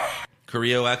you.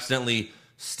 Carrillo accidentally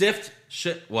stiffed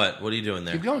shit. What? What are you doing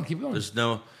there? Keep going. Keep going. There's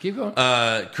no. Keep going.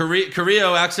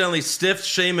 Carrillo accidentally stiffed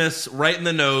Sheamus right in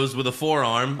the nose with a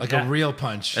forearm, like Yeah. a real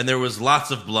punch. and there was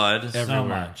lots of blood. So everywhere.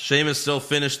 much. Sheamus still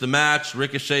finished the match.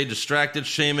 Ricochet distracted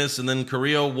Sheamus, and then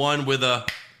Carrillo won with a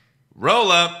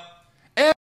roll-up.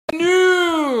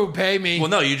 New. Pay me. Well,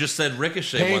 no, you just said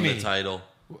Ricochet Pay won me. the title.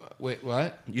 Wait,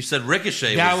 what? You said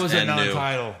Ricochet That was was a and new.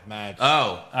 non-title match.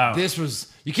 Oh, This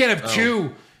was. You can't have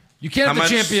two. You can't How have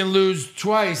the much- champion lose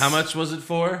twice. how much was it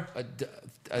for?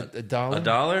 a dollar.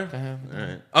 $1? All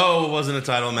right. Oh, it wasn't a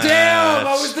title match. Damn,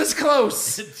 I was this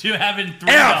close. To having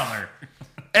 $3.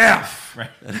 F. Right.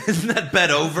 Isn't that bet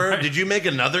over? Did you make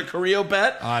another Carrillo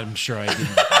bet? I'm sure I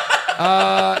didn't.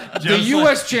 The Joe's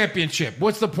U.S. Championship.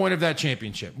 What's the point of that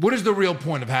championship? What is the real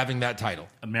point of having that title?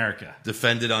 America.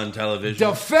 Defended on television.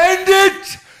 Defend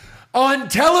it on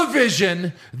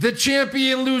television. The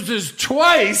champion loses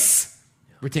twice,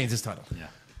 retains his title. Yeah.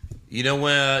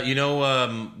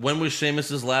 When was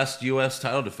Sheamus's last U.S.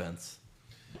 title defense?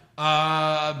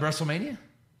 WrestleMania?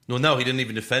 Well, no, he didn't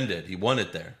even defend it. He won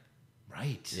it there.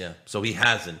 Right. Yeah, so he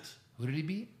hasn't. Who did he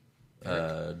beat?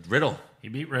 Riddle. He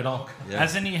beat Riddle. Yeah.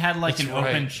 Hasn't he had like That's an right.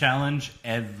 open challenge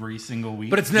every single week?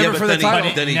 But it's never but for the then he- title.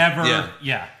 But it Then he- never.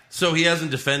 yeah. So he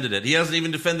hasn't defended it. He hasn't even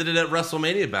defended it at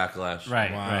WrestleMania Backlash.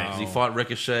 Right. Wow. Right. He fought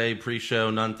Ricochet pre-show,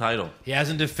 non-title. He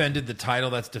hasn't defended the title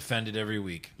that's defended every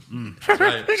week.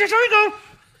 Right.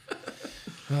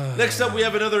 Next up, we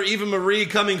have another Eva Marie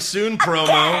coming soon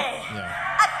promo.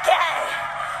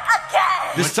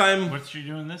 This time, What's she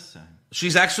doing this time?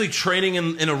 she's actually training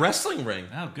in a wrestling ring.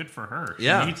 Oh, good for her. She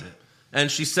Yeah. needs it. And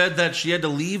she said that she had to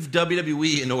leave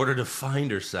WWE in order to find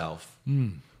herself.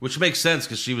 Which makes sense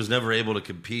because she was never able to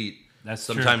compete. That's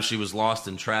true. Sometimes she was lost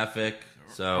in traffic.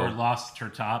 So Or lost her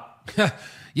top.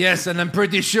 Yes, and I'm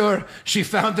pretty sure she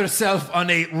found herself on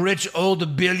a rich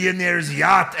old billionaire's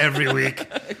yacht every week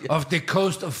off the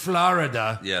coast of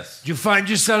Florida. Yes. Did you find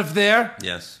yourself there?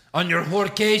 Yes. On your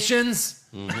horcations?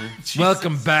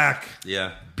 Welcome back,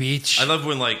 Yeah. beach. I love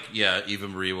when Eva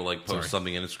Marie will post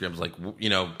something in Instagram's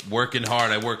working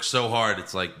hard. I work so hard.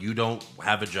 It's like you don't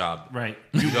have a job. Right.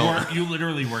 You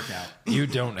literally work out. You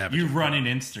don't have You run an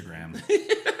Instagram.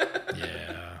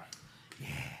 Yeah.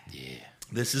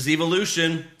 This is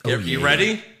Evolution. Oh, You yeah.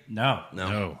 ready? No.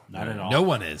 No. Not at all. No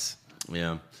one is.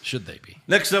 Yeah. Should they be?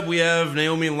 Next up, we have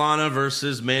Naomi and Lana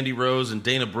versus Mandy Rose and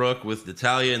Dana Brooke with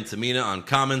Natalya and Tamina on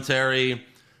commentary.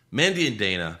 Mandy and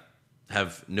Dana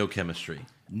have no chemistry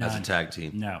as a None. tag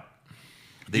team. No.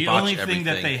 They The botch only thing that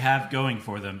everything. they have going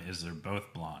for them is they're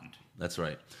both blonde. That's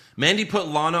right. Mandy put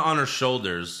Lana on her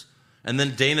shoulders, and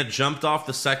then Dana jumped off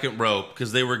the second rope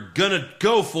because they were going to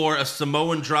go for a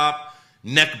Samoan drop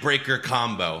neck breaker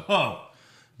combo. Oh.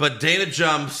 But Dana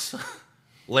jumps,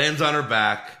 lands on her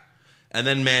back, and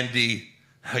then Mandy,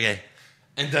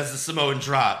 and does the Samoan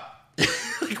drop.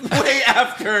 Way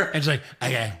after. And she's like,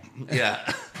 okay.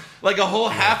 Yeah. Like a whole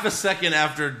half a second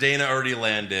after Dana already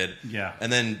landed. Yeah.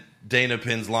 And then Dana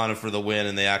pins Lana for the win,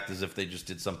 and they act as if they just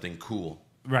did something cool.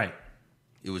 Right.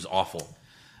 It was awful.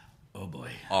 Oh, boy.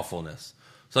 Awfulness.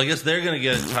 So I guess they're going to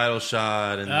get a title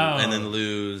shot and then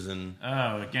lose, and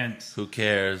Oh, against... who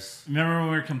cares? Remember when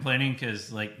we were complaining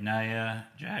because, Nia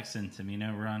Jax and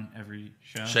Tamina were on every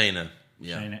show? Shayna.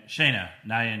 Yeah. Shayna.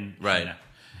 Nia and Right. Shayna.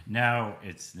 Now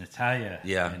it's Natalya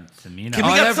Yeah. and Tamina. Can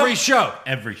we On get every some- show.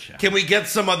 Every show. Can we get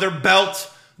some other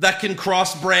belt that can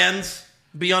cross brands,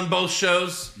 be on both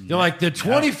shows? They're like the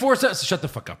 24/7. Shut the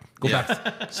fuck up. Go Yeah.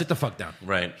 back. Sit the fuck down.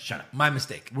 Right. Shut up. My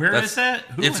mistake. Where That's- is that?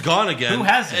 It's gone again. Who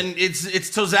has it? And it's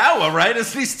Tozawa, right?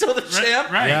 Is he still the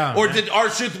champ? Right. Yeah. Or did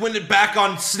R-Truth win it back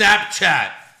on Snapchat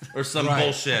or some Right.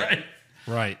 bullshit? Right.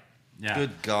 Right. Yeah.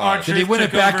 Good God. R-Truth Did he win it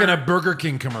took back over- in a Burger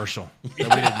King commercial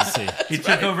that we didn't see? He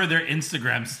took over their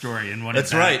Instagram story and won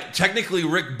That's it back. right. Technically,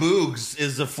 Rick Boogs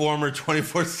is a former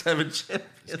 24/7 champion.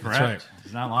 Correct. right.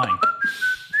 He's not lying.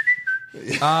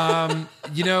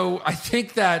 I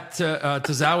think that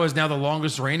Tozawa is now the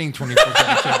longest reigning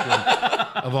 24/7 champion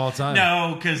of all time.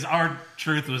 No, because our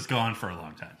truth was gone for a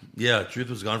long time. Yeah, Truth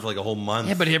was gone for like a whole month.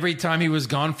 Yeah, but every time he was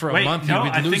gone for a Wait, month, no, he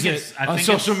I would lose think it it's I on think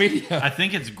social it's- media. I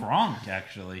think it's Gronk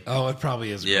actually. Oh, it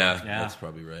probably is. yeah, Gronk. Yeah. that's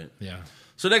probably right. Yeah.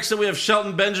 So next up, we have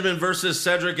Shelton Benjamin versus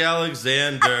Cedric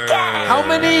Alexander. How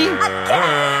many?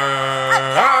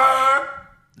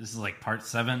 This is like part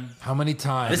 7. How many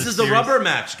times? This is the rubber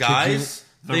match, guys.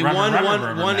 The They rubber, won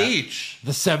rubber one match. each.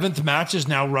 The 7th match is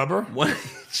now rubber. One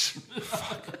each.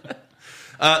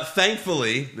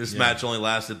 Thankfully, this match only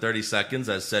lasted 30 seconds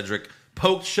as Cedric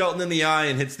poked Shelton in the eye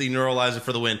and hits the neuralizer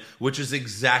for the win, which is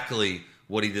exactly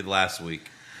what he did last week.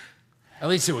 At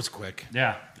least it was quick.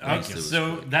 Yeah. Yes, Okay, it was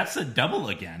so that's a double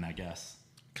again, I guess.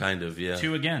 Kind of, yeah.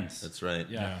 2 against. That's right.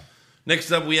 Yeah.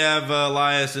 Next up, we have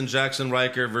Elias and Jackson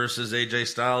Riker versus AJ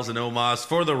Styles and Omos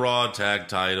for the Raw Tag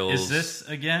Titles. Is this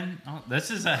again? Oh, this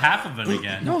is a half of it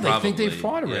again. No, they think they Probably,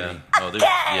 fought already. Yeah. Oh,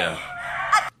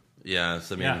 yeah. Yeah,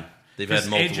 so, I mean, Yeah. they've had 'Cause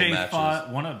multiple AJ matches. fought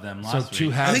one of them So last 2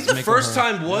 week. halves. I think the make first a-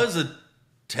 time was a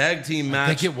tag team match.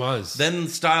 I think it was. Then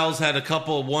Styles had a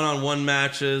couple one-on-one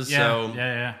matches, Yeah, so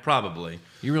yeah. probably.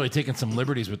 You're really taking some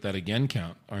liberties with that again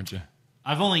count, aren't you?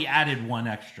 I've only added 1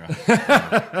 extra.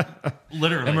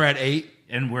 Literally. And we're at 8.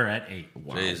 and we're at 8.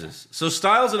 Wow. Jesus. So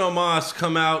Styles and Omos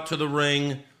come out to the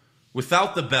ring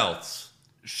without the belts.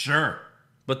 Sure.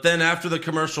 But then after the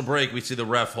commercial break, we see the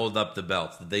ref hold up the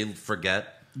belts. Did they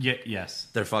forget Yes.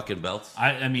 their fucking belts?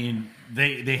 I mean,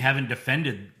 they haven't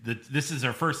defended. This is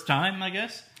their first time, I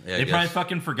guess. Yeah, I they probably guess.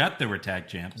 fucking forgot they were tag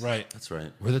champs. Right. That's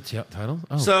right. We're the title?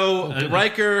 Oh. So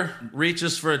Riker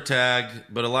reaches for a tag,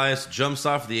 but Elias jumps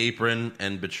off the apron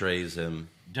and betrays him.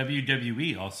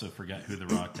 WWE also forgot who the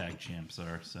Raw tag champs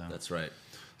are. So That's right.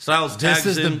 Styles tags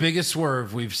this is in. the biggest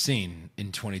swerve we've seen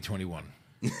in 2021.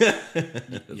 yes.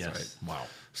 right. Wow.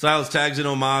 Styles tags in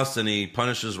Omos and he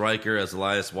punishes Riker as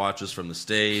Elias watches from the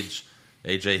stage.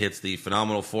 AJ hits the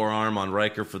phenomenal forearm on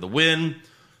Riker for the win.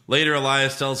 Later,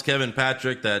 Elias tells Kevin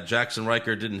Patrick that Jackson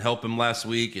Riker didn't help him last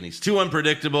week and he's too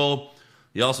unpredictable.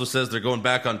 He also says they're going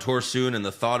back on tour soon and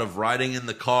the thought of riding in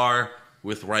the car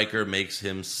with Riker makes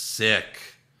him sick.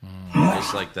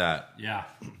 Just like that. Yeah.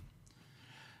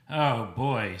 Oh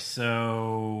boy.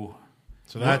 So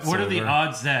that's what are the over.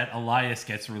 odds that Elias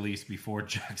gets released before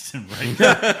Jackson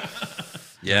Riker?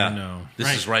 Yeah. No. This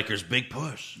Right. is Riker's big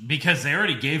push. Because they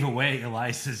already gave away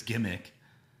Elias's gimmick.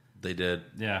 They did.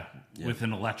 Yeah, with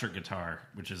an electric guitar,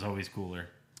 which is always cooler.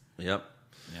 Yep.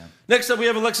 Yeah. Next up, we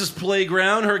have Alexa's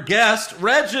Playground. Her guest,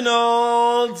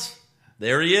 Reginald.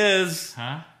 There he is.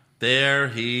 Huh? There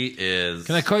he is.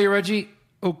 Can I call you Reggie?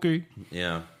 Okay.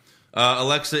 Yeah.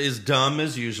 Alexa is dumb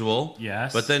as usual.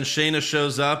 Yes. But then Shayna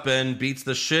shows up and beats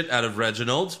the shit out of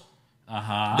Reginald.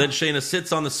 Uh-huh. Then Shayna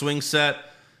sits on the swing set,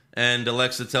 and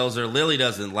Alexa tells her, Lily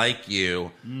doesn't like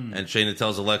you. And Shayna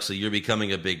tells Alexa, you're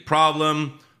becoming a big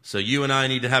problem, so you and I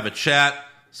need to have a chat,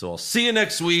 so I'll see you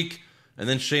next week. And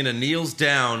then Shayna kneels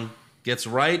down, gets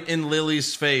right in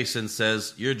Lily's face, and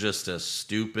says, you're just a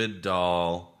stupid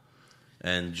doll.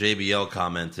 And JBL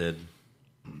commented,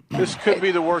 This could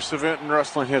be the worst event in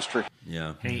wrestling history.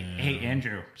 yeah. Hey,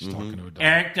 Andrew. Just talking to a dog.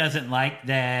 Eric doesn't like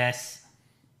this.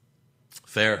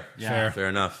 Fair. Yeah. Fair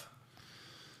enough.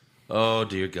 Oh,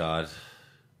 dear God.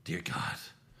 Dear God.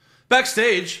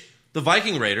 Backstage, the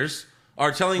Viking Raiders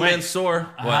are telling Wait. Mansoor...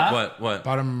 Uh-huh. What?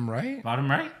 Bottom right? Bottom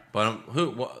right?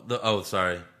 Who? What,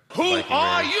 sorry. Who Viking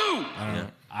are Raiders. you? I don't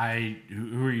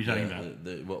know. Who are you talking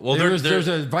about? Well, There's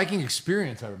a Viking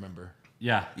experience, I remember.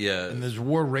 Yeah. yeah, And there's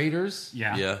War Raiders.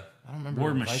 Yeah. yeah, I don't remember. War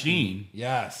the Viking- Machine.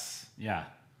 Yes. Yeah.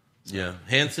 yeah.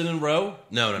 Hanson and Rowe?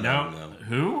 No. No.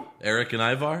 Who? Eric and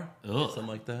Ivar? Ugh. Something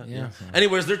like that? Yeah.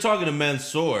 Anyways, they're talking to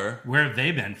Mansoor. Where have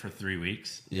they been for 3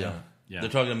 weeks? Yeah. Yeah. They're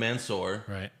talking to Mansoor.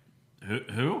 Right.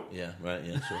 Who? Yeah, right.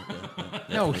 Yeah, sure. Yeah.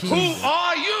 No, Who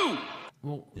are you?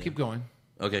 Well, keep going.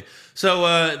 Okay.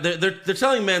 So they're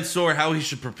telling Mansoor how he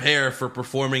should prepare for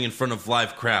performing in front of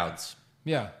live crowds.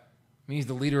 Yeah. I mean, he's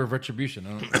the leader of Retribution. I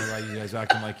don't know why you guys are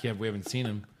acting like we haven't seen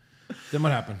him. Then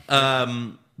what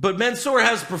happened? But Mansoor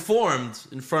has performed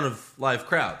in front of live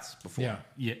crowds before.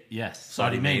 Yeah. Yes.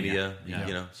 Saudi Mania, Yeah.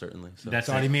 you know, certainly. So. That's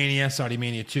Saudi it. Mania, Saudi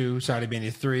Mania 2, Saudi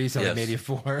Mania 3, Saudi Yes. Mania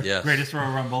 4. Yes. Greatest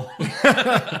Royal Rumble.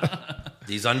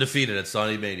 He's undefeated at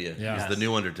Saudi Mania. Yeah. He's the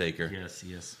new Undertaker. yes,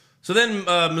 yes. So then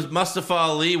Mustafa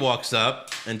Ali walks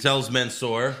up and tells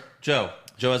Mansoor, Joe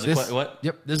has a This, question. What?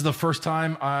 Yep. This is the first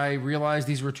time I realized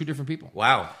these were two different people.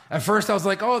 Wow. At first, I was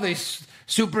like, oh, they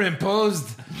superimposed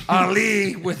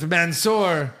Ali with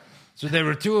Mansoor. So there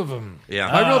were two of them.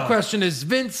 Yeah. My real question is,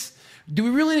 Vince, do we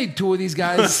really need two of these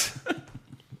guys?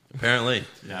 Apparently.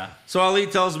 Yeah. So Ali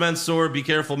tells Mansoor, be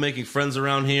careful making friends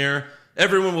around here.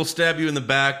 Everyone will stab you in the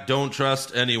back. Don't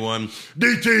trust anyone.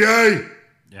 DTA!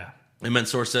 Yeah. And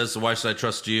Mansoor says, so why should I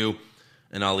trust you?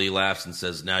 And Ali laughs and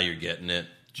says, now you're getting it.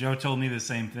 Joe told me the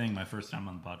same thing my first time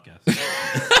on the podcast.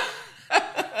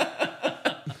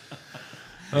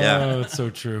 Yeah. Oh, that's so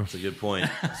true. That's a good point.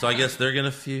 So I guess they're going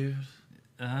to feud.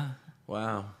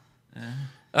 Wow.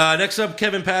 Next up,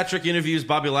 Kevin Patrick interviews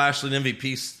Bobby Lashley and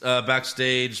MVP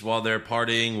backstage while they're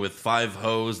partying with 5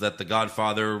 hoes that the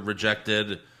Godfather rejected.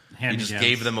 He just Hand-me-downs.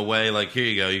 gave them away, like, here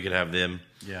you go, you can have them.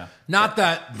 Yeah. Not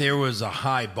that there was a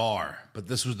high bar, but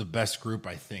this was the best group,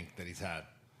 I think, that he's had.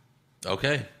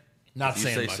 Okay. Not You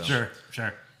saying say much. so.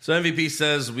 Sure. So MVP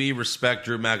says, we respect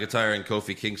Drew McIntyre and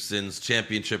Kofi Kingston's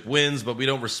championship wins, but we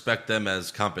don't respect them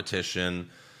as competition.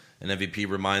 And MVP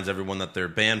reminds everyone that they're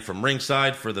banned from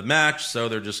ringside for the match, so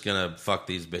they're just going to fuck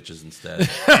these bitches instead.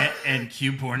 and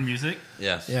cue porn music.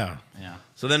 Yes. Yeah. Yeah.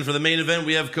 So then for the main event,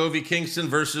 we have Kofi Kingston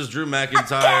versus Drew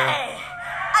McIntyre.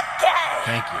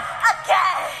 Thank you.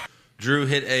 Drew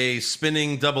hit a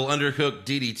spinning double underhook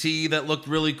DDT that looked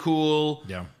really cool.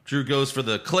 Yeah. Drew goes for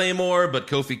the Claymore, but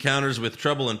Kofi counters with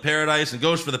Trouble in Paradise and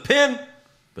goes for the pin,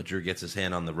 but Drew gets his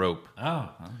hand on the rope. Oh.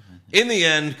 In the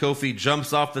end, Kofi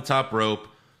jumps off the top rope,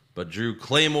 but Drew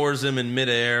claymores him in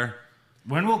midair.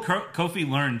 When will Kofi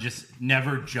learn just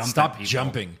never jump? Stop at people?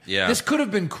 jumping. Yeah. This could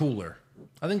have been cooler.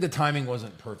 I think the timing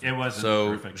wasn't perfect. It wasn't So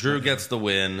perfect. Drew gets the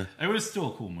win. It was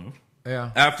still a cool move. Yeah.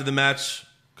 After the match,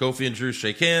 Kofi and Drew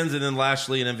shake hands, and then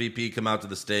Lashley and MVP come out to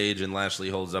the stage, and Lashley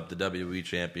holds up the WWE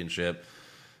Championship.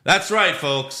 That's right,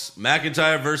 folks.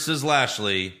 McIntyre versus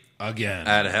Lashley Again.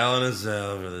 at Hell in a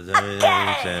Cell for the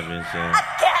WWE Championship.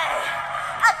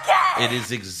 It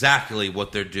is exactly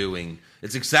what they're doing.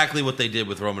 It's exactly what they did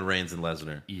with Roman Reigns and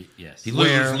Lesnar. Yes. He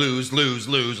Where- lose.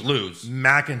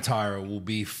 McIntyre will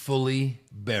be fully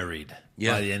buried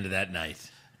Yeah. by the end of that night.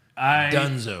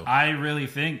 Dunzo. I really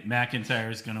think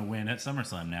McIntyre is going to win at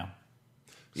SummerSlam now.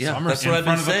 Yeah, Summer- that's in what I've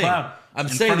front been of a saying. crowd. I'm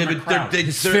In saying front of a crowd.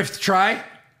 His fifth try?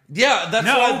 Yeah, that's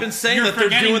No, what I've been saying. you're That they're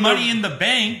forgetting doing Money in the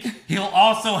Bank. He'll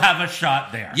also have a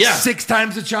shot there. Yeah, 6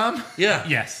 times the charm? yeah.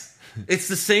 Yes. It's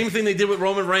the same thing they did with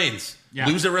Roman Reigns. Yeah.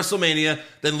 Lose at WrestleMania,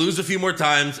 then lose a few more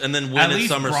times, and then win At at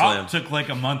least SummerSlam. Brock took like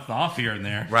a month off here and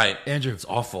there. Right. Andrew. It's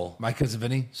awful. My cousin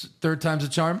Vinny, 3rd time's the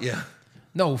charm? Yeah.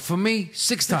 No, for me,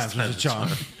 6 times was times the charm.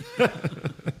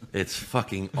 It's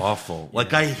fucking awful.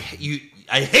 Like I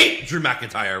hate Drew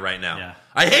McIntyre right now. Yeah.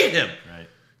 I hate him. Right.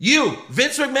 You,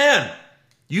 Vince McMahon,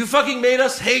 you fucking made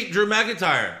us hate Drew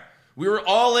McIntyre. We were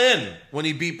all in when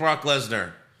he beat Brock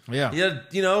Lesnar. Yeah. Yeah,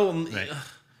 you know, Right.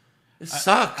 it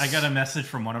sucks. I got a message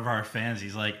from one of our fans.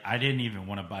 He's like, I didn't even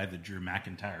want to buy the Drew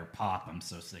McIntyre pop. I'm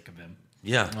so sick of him.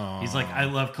 Yeah. He's like, I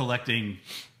love collecting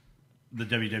the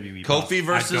WWE Kofi pops. I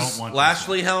versus don't want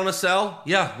Lashley, Hell in a Cell?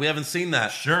 Yeah, we haven't seen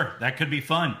that. this one." Sure, that could be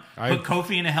fun. Put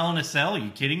Kofi in a Hell in a Cell? Are you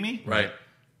kidding me? Right.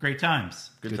 Great times.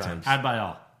 Good times. I'd buy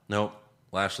all. Nope.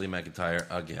 Lashley McIntyre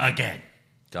again. Again.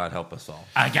 God help us all.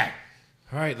 Again.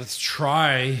 All right, let's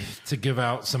try to give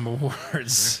out some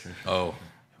awards. Oh.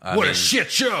 What a shit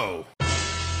show!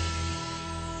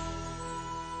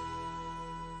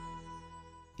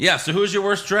 Yeah, so who's your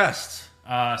worst dressed?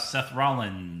 Seth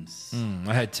Rollins.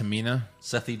 I had Tamina.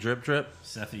 Sethy Drip Drip?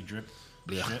 Sethy Drip.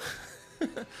 Yeah.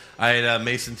 Drip. I had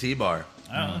Mason T-Bar.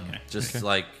 Oh, okay.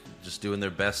 Just doing their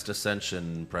best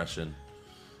Ascension impression.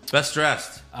 Best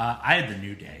dressed. I had the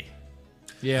New Day.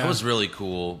 Yeah. That was really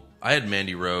cool. I had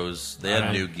Mandy Rose. They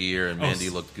had new gear, and Mandy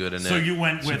looked good in it. So you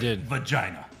went with did.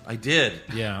 vagina. I did.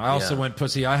 yeah, I also Yeah. went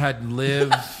pussy. I had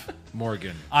Liv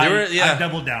Morgan. I yeah.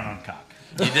 doubled down on cock.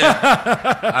 You did.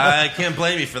 I can't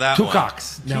blame you for that Two one.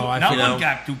 cocks. No, I Not feel know. one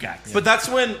cock, two cocks. But that's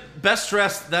when best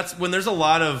dressed. That's when there's a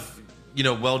lot of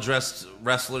well dressed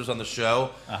wrestlers on the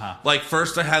show. Like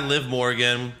first I had Liv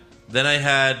Morgan, then I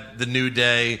had the New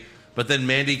Day, but then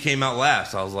Mandy came out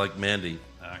last. I was like Mandy,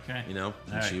 okay. and All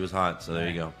she right. was hot. So there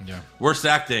you go. Yeah. Worst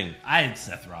acting. I had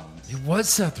Seth Rollins. It was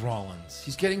Seth Rollins.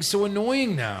 He's getting so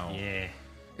annoying now. Yeah.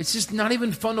 It's just not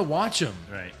even fun to watch him.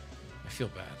 Right. I feel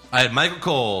bad. I had Michael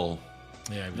Cole.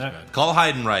 Yeah, it was That- bad. Call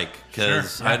Heidenreich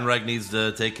because Sure, yeah. Heidenreich needs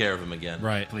to take care of him again.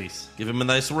 Right. Please. Give him a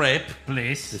nice rape.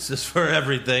 Please. This is for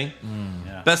everything.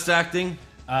 Yeah. Best acting.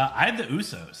 I had the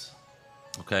Usos.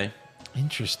 Okay.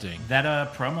 Interesting.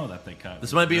 That promo that they cut.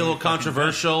 This might be a really little fucking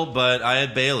controversial, but I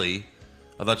had Bailey.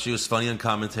 I thought she was funny on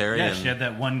commentary. good. Yeah, and, she had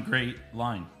that one great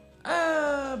line.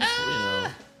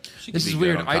 she This could is be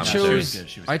weird. good on I commentary. chose good,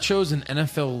 she was I chose an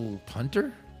NFL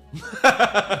punter.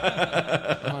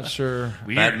 I'm not sure.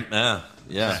 Weird. Yeah.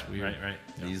 Right, right.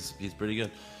 He's pretty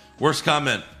good. Worst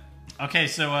comment. Okay,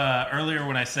 so earlier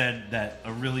when I said that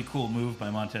a really cool move by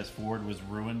Montez Ford was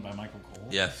ruined by Michael Cole.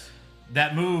 Yes.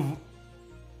 That move,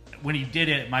 when he did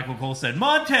it, Michael Cole said,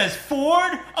 Montez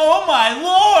Ford? Oh my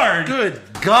lord! Good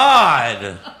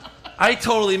God. I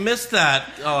totally missed that.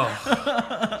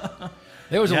 Oh,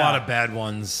 There was a Yeah. lot of bad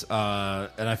ones,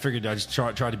 and I figured I'd just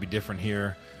try to be different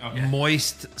here. Okay.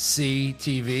 Moist C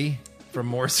TV from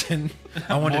Morrison.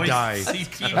 I want to Moist die.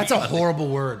 CTV. That's a horrible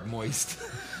word, moist.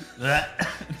 That,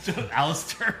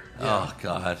 Alistair. oh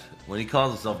God. When he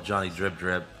calls himself Johnny Drip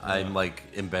Drip, I'm like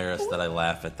embarrassed that I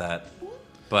laugh at that.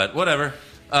 But whatever.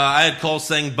 I had Cole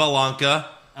saying Belanca.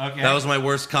 Okay. That was my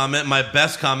worst comment. My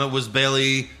best comment was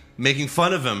Bailey making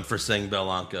fun of him for saying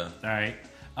Belanca. All right.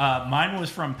 Mine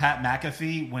was from Pat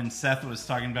McAfee when Seth was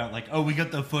talking about, like, oh, we got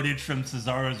the footage from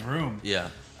Cesaro's room. Yeah.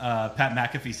 Pat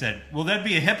McAfee said, well, that'd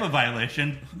be a HIPAA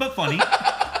violation, but funny.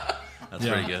 That's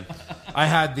Yeah. pretty good. I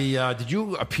had the. Did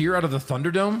you appear out of the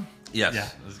Thunderdome? Yes. Yeah,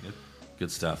 that was good.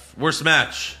 Good stuff. Worst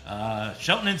match.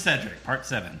 Shelton and Cedric, part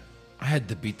 7. I had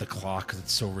to beat the clock because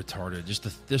it's so retarded.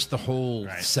 Just the whole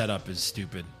Right. setup is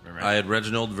stupid. Right. I had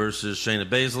Reginald versus Shayna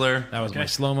Baszler. That was my Okay.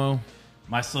 slow mo.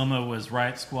 My slow-mo was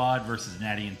Riot Squad versus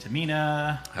Natty and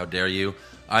Tamina. How dare you?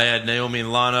 I had Naomi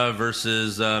and Lana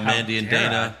versus Mandy and dare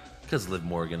Dana. Because Liv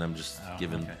Morgan, I'm just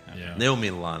giving okay. Yeah. Naomi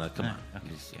and Lana. Come on.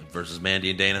 okay. Versus Mandy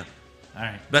and Dana. All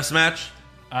right. Best match?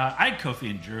 I had Kofi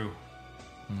and Drew.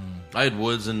 I had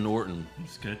Woods and Orton.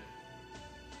 It's good.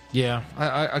 Yeah,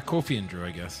 I Kofi and Drew,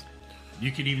 I guess.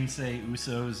 You could even say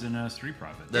Usos and Street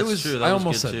Profits. That's true. That I was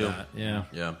almost good said too. that.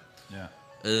 Yeah.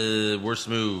 Yeah. Worst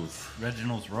move.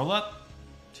 Reginald's roll up.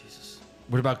 Jesus.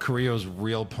 What about Carrillo's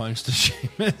real punch to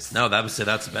Sheamus? No, that's the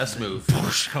best move.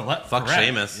 Fuck Fuck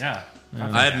Sheamus. Yeah.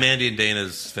 I had Mandy and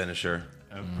Dana's finisher.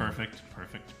 Oh, perfect.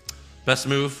 Best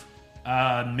move.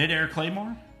 Mid-air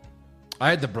Claymore. I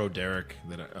had the Bro Derek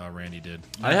that Randy did.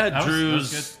 I had that was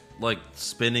Drew's like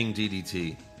spinning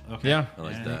DDT. Okay. Yeah. I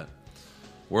like Yeah. that.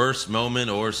 Worst moment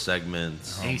or segment.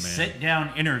 A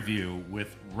sit-down interview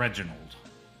with Reginald.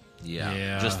 Yeah.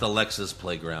 Yeah. Just Alexa's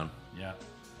playground. Yeah.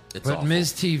 It's But awful.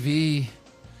 Miz TV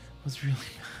was really.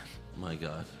 My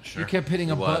God. You kept hitting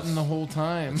a It was. button the whole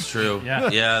time. It's true. Yeah.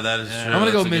 Yeah, that is true. I'm gonna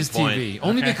That's go a good Miz point. TV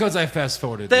only Okay. because I fast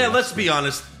forwarded. Let's be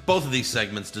honest. Both of these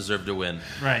segments deserve to win.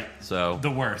 Right. So,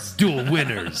 The worst. dual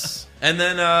winners. and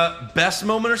then best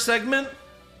moment or segment.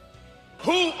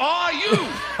 Who are you?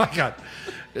 I got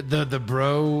the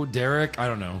Bro Derek. I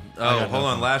don't know. I Oh, got hold on.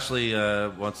 nothing. Lashley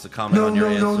wants to comment on your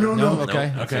answer. No, Nope,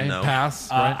 okay, that's a okay. no.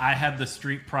 Pass. Right. I had the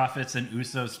Street Profits and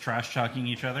Usos trash talking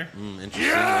each other.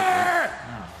 Interesting.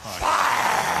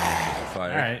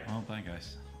 Fire. All right. Well, thank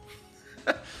guys.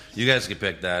 You guys can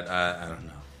pick that. I don't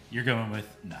know. You're going with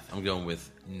nothing. I'm going with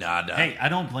nada. Hey, I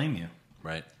don't blame you.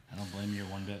 Right. I don't blame you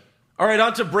one bit. All right,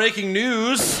 on to breaking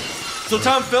news. So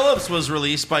Tom Phillips was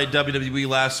released by WWE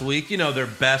last week. You know, their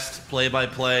best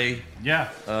play-by-play Yeah.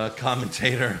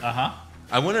 commentator. Uh-huh.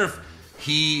 I wonder if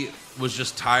he was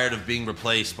just tired of being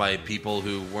replaced by people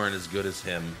who weren't as good as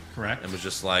him. Correct. And was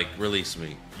just like, release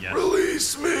me. Yes.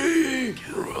 Release me.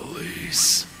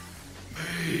 Release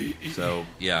me. So,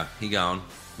 yeah, he gone.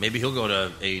 Maybe he'll go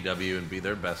to AEW and be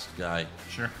their best guy.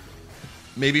 Sure.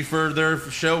 Maybe for their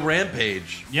show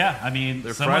Rampage. Yeah, I mean,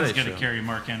 Their someone's Friday going to show. carry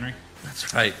Mark Henry.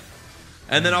 That's right.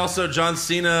 And then also, John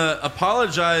Cena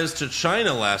apologized to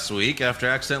China last week after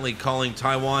accidentally calling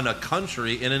Taiwan a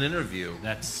country in an interview.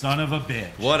 That son of a bitch.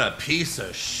 What a piece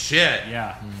of shit.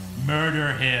 Yeah.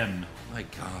 Murder him. My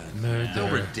God. Murder. So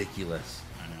ridiculous.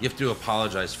 You have to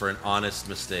apologize for an honest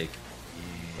mistake.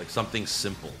 Like something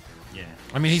simple. Yeah.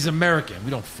 I mean, he's American.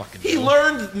 We don't fucking. He know.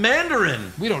 learned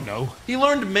Mandarin. We don't know. He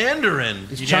learned Mandarin.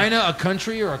 Is You China a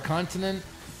country or a continent?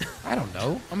 I don't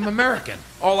know. I'm American.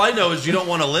 All I know is you don't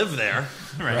want to live there.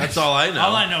 Right. That's all I know.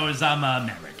 All I know is I'm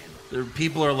American.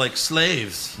 People are like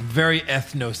slaves. Very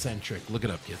ethnocentric. Look it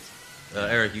up, kids.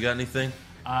 Eric, you got anything?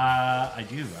 I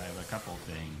do. I have a couple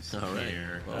things All right.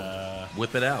 here. Well,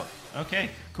 whip it out. Okay,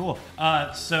 cool.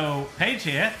 So, Paige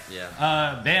here.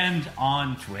 Yeah. Banned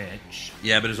on Twitch.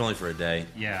 Yeah, but it's only for a day.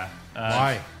 Yeah.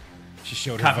 Why? She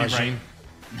showed her Copyright. vagine.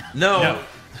 No. No.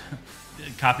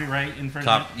 Copyright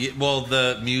infringement? Well,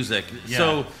 the music. Yeah.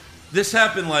 So this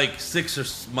happened like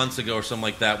 6 months ago or something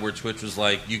like that, where Twitch was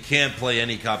like, you can't play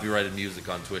any copyrighted music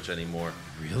on Twitch anymore.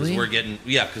 Really?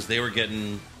 Because they were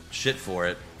getting shit for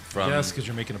it from. Yes, because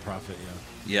you're making a profit. Yeah.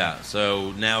 Yeah.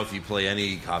 So now if you play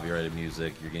any copyrighted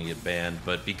music, you're gonna get banned.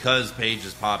 But because Paige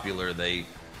is popular, they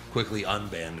quickly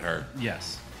unbanned her.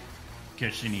 Yes.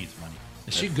 Because she needs money.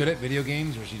 Is she good at video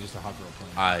games, or is she just a hot girl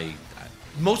playing?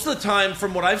 Most of the time,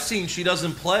 from what I've seen, she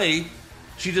doesn't play.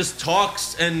 She just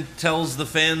talks and tells the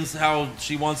fans how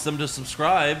she wants them to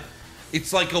subscribe.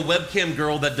 It's like a webcam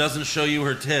girl that doesn't show you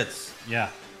her tits. Yeah.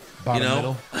 Bottom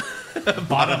know? middle.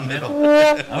 Bottom middle.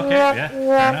 Okay, yeah.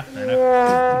 Fair enough.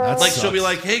 That Like she'll be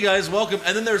sucks. like, "Hey guys, welcome,"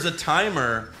 and then there's a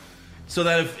timer, so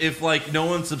that if like no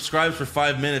one subscribes for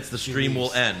 5 minutes, the stream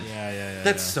will end. Yeah.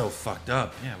 That's so fucked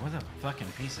up. Yeah, what a fucking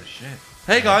piece of shit.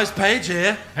 Hey guys, Paige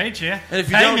here, Paige here. and if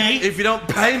you Pay don't me. if you don't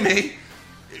pay me,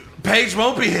 Paige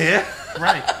won't be here.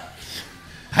 Right.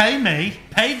 Pay me.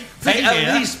 Pay At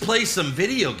here. least play some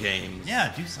video games.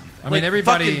 Yeah, do something. I mean,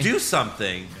 everybody. fucking do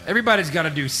something. Everybody's got to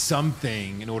do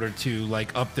something in order to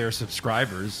like up their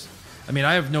subscribers. I mean,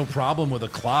 I have no problem with a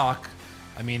clock.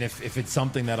 I mean, if it's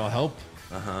something that'll help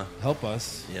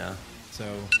us. Yeah.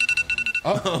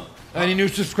 So, any new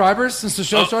subscribers since the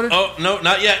show started? Oh no,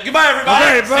 not yet. Goodbye, everybody.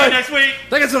 Okay, See bye. you next week.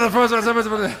 Thank you for the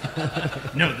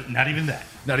first. No, not even that.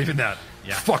 Not even that.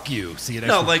 Yeah. Fuck you. See you next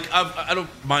No, week. like I don't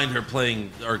mind her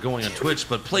playing or going on Twitch,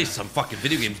 but play some fucking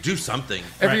video games. Do something.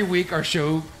 Every Right. week our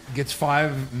show gets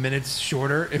 5 minutes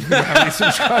shorter if we have any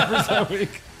subscribers that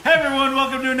week. Hey everyone,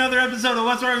 welcome to another episode of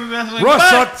What's Wrong with Wrestling. Raw Goodbye.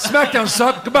 sucked. SmackDown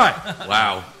sucked. Goodbye.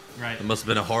 Wow. Right. It must have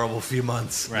been a horrible few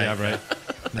months. Right. Yeah, right.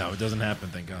 No, it doesn't happen.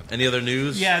 Thank God. Any other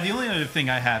news? Yeah, the only other thing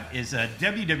I have is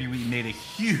WWE made a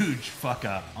huge fuck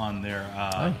up on their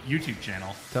YouTube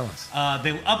channel. Tell us.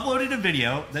 They uploaded a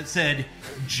video that said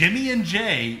Jimmy and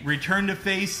Jay return to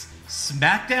face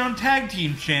SmackDown Tag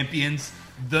Team Champions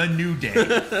The New Day.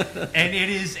 And it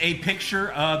is a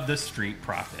picture of the Street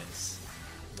Profits.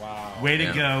 Wow. Way to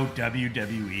go,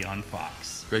 WWE on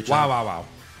Fox. Great job. Wow.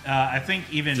 I think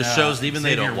even Just shows that even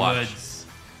they Xavier don't watch. Woods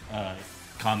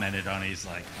commented on it. He's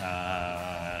like,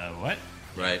 what?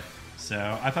 Right. So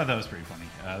I thought that was pretty funny.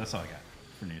 That's all I got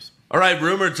for news. All right,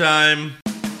 rumor time.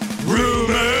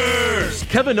 Rumors!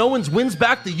 Kevin Owens wins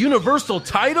back the Universal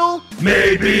title?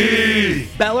 Maybe.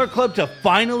 Balor Club to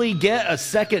finally get a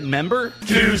second member?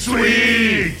 Too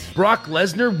sweet. Brock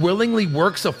Lesnar willingly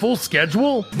works a full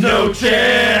schedule? No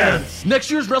chance. Next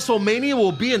year's WrestleMania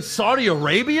will be in Saudi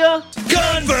Arabia?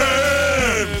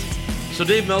 Confirmed. So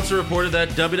Dave Meltzer reported that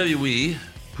WWE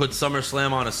put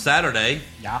SummerSlam on a Saturday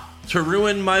Yeah. to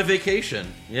ruin my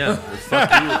vacation. Yeah, fuck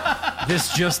you.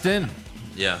 This just in.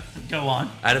 Yeah. Go on.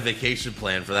 I had a vacation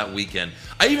plan for that weekend.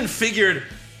 I even figured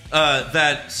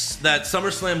that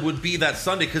SummerSlam would be that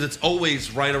Sunday because it's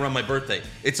always right around my birthday.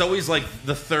 It's always like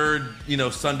the third,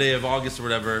 Sunday of August or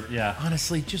whatever. Yeah.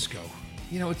 Honestly, just go.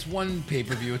 It's one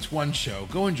pay-per-view. It's one show.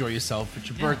 Go enjoy yourself. It's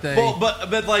your birthday. Well,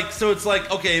 but like, so it's like,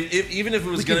 okay, even if it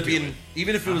was We gonna can be do in, it.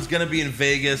 even if it was gonna be in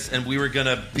Vegas and we were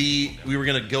gonna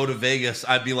go to Vegas,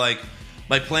 I'd be like,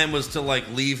 my plan was to like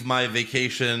leave my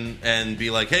vacation and be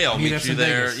like, hey, I'll Meet meet us you in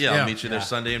there. Vegas. Yeah, Yeah. I'll meet you there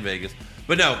Sunday in Vegas.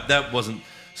 But no, that wasn't.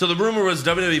 So the rumor was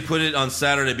WWE put it on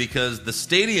Saturday because the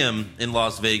stadium in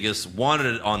Las Vegas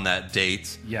wanted it on that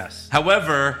date. Yes.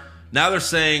 However, now they're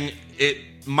saying it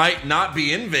might not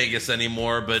be in Vegas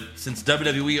anymore, but since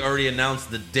WWE already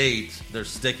announced the date, they're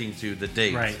sticking to the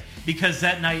date. Right. Because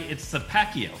that night it's the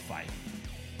Pacquiao fight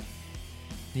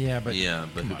yeah, but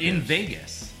but in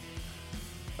Vegas.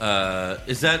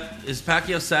 is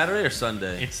Pacquiao Saturday or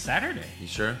Sunday? It's Saturday. You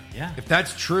sure? Yeah. if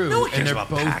that's true, No one cares and they're about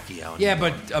both, Pacquiao yeah,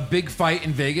 anymore. but a big fight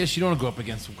in Vegas, you don't want to go up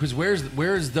against them because where is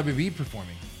WWE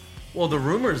performing? Well, the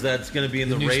rumors that it's going to be in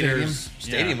the new Raiders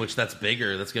stadium, Yeah. which that's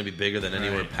bigger. That's going to be bigger than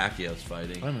anywhere Right. Pacquiao's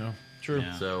fighting. I don't know. True.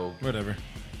 Yeah. So Whatever.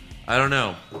 I don't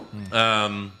know.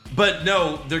 But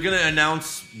no, they're going to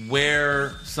announce where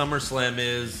SummerSlam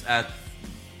is at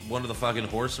one of the fucking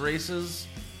horse races,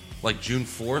 like June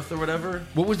 4th or whatever.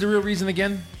 What was the real reason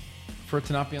again for it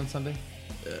to not be on Sunday?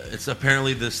 It's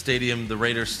apparently the stadium, the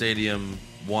Raiders stadium,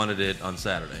 wanted it on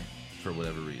Saturday for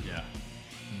whatever reason. Yeah.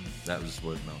 That was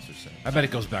what Meltzer said. I bet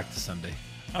it goes back to Sunday.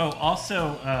 Oh,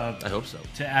 also, I hope so.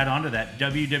 to add on to that,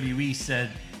 WWE said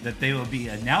that they will be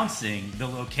announcing the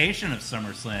location of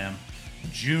SummerSlam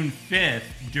June 5th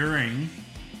during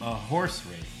a horse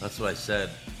race. That's what I said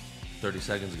 30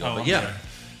 seconds ago. Oh, but I'm yeah, sorry.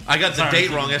 I got the Sorry,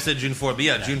 date I wrong. I said June 4th, but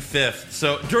yeah, June 5th.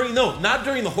 So not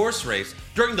during the horse race,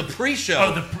 during the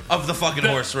pre-show of the fucking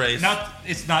horse race.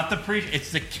 It's not the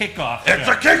it's the kickoff. It's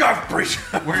show a kickoff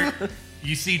pre-show. where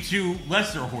you see two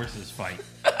lesser horses fight.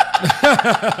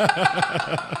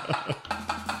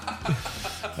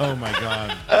 Oh my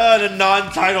God. The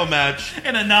non-title match.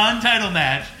 In a non-title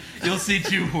match, you'll see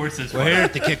two horses We're fight. here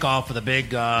at the kickoff for the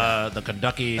big, the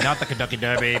Kentucky, not the Kentucky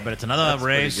Derby, but it's another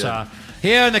race. good.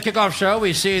 Here in the kickoff show,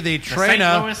 we see the The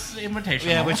trainer. St. Louis Invitational.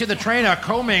 Yeah, we see the trainer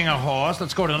combing a horse.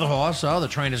 Let's go to another horse. Oh, the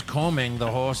trainer's combing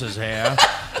the horse's hair.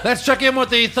 Let's check in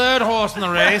with the third horse in the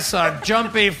race,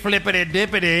 Jumpy Flippity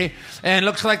Dippity. And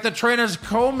looks like the trainer's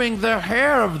combing the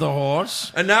hair of the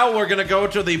horse. And now we're going to go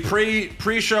to the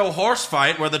pre-show horse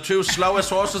fight where the two slowest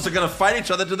horses are going to fight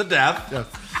each other to the death.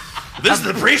 This is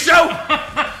the pre-show?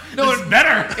 No, it's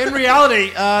better. In reality,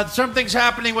 something's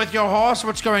happening with your horse.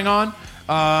 What's going on?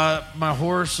 My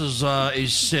horse is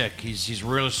sick. He's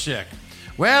real sick.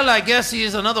 Well, I guess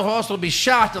another horse will be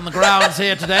shot on the grounds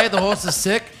here today. The horse is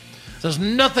sick. There's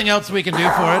nothing else we can do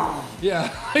for it.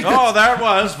 Yeah. Oh, there it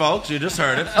was, folks. You just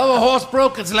heard it. Oh, a horse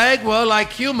broke its leg. Well,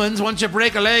 like humans, once you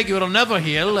break a leg, it'll never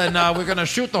heal. And we're going to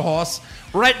shoot the horse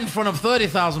right in front of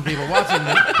 30,000 people watching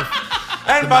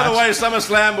And by the way,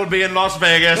 SummerSlam will be in Las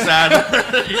Vegas.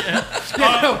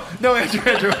 No,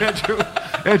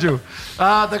 Andrew.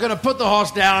 They're going to put the horse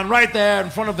down right there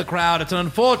in front of the crowd. It's an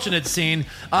unfortunate scene.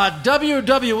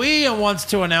 WWE wants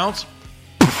to announce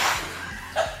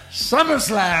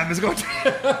SummerSlam is going to...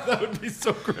 That would be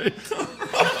so great.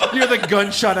 You hear the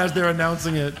gunshot as they're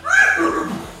announcing it.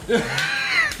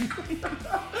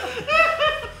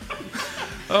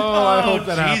 I hope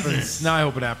that Jesus. happens. Now I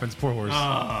hope it happens. Poor horse.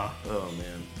 Oh,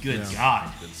 man. Good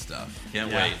God. Good stuff. Can't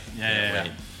Yeah. wait. Yeah, Can't yeah,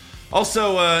 wait.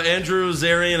 Also, Andrew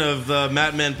Zarian of the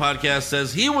Matt Men podcast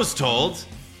says he was told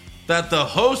that the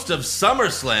host of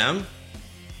SummerSlam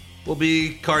will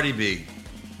be Cardi B.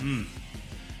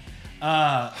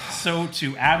 So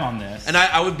to add on this, And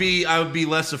I would be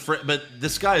less afraid, but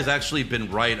this guy has actually been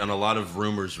right on a lot of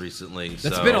rumors recently.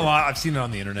 That's so been a lot. I've seen it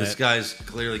on the internet. This guy's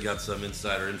clearly got some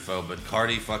insider info, but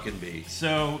Cardi fucking B.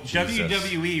 so Jesus.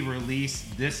 WWE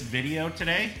released this video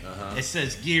today. Uh-huh. It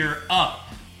says "Gear Up"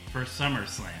 for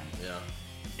SummerSlam, Yeah.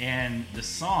 and the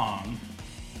song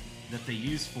that they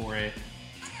used for it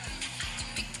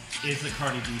is the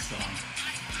Cardi B song.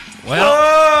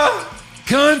 Well,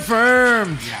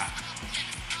 confirmed. Yeah.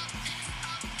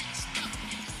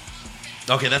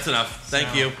 Okay, that's enough. Thank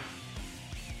So- you.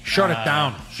 Shut it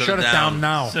down. shut Shut it it down. down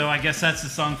now. So I guess that's the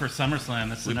song for SummerSlam.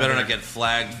 That's We another better not get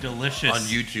flagged delicious on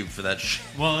YouTube for that shit.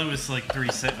 Well, it was like 3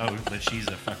 seconds. Oh, but she's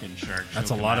a fucking shark. That's a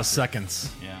She'll come lot of after.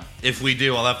 seconds. Yeah. If we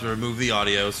do, I'll have to remove the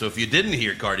audio. So if you didn't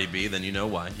hear Cardi B, then you know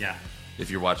why. Yeah. If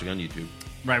you're watching on YouTube.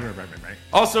 Right.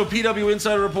 Also, PW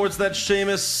Insider reports that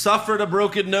Sheamus suffered a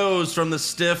broken nose from the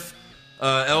stiff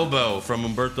elbow from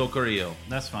Humberto Carrillo.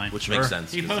 That's fine. Which makes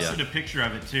sense. He 'cause, posted yeah. a picture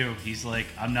of it too. He's like,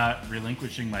 "I'm not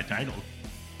relinquishing my title."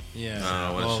 Yeah.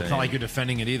 Oh, what a Well, it's shame. not like you're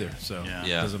defending it either, so Yeah. it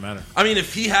doesn't matter. I mean,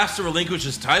 if he has to relinquish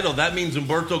his title, that means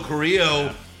Humberto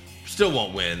Carrillo still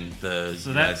won't win the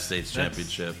So United that's States that's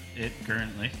Championship. It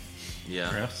currently, Yeah.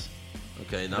 Chris.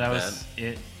 Okay, not that bad. was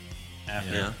it.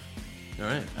 After. Yeah. All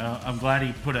right. I'm glad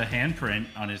he put a handprint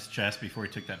on his chest before he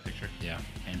took that picture. Yeah.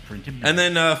 Handprinted. And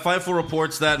then Fightful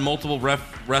reports that multiple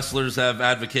wrestlers have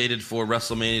advocated for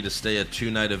WrestleMania to stay a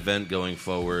 2-night event going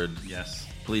forward. yes.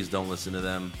 Please don't listen to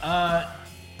them.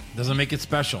 Doesn't make it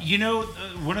special. You know,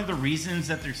 one of the reasons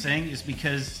that they're saying is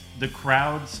because the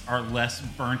crowds are less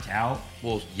burnt out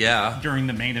Well, yeah. during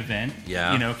the main event.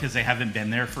 Yeah. You know, because they haven't been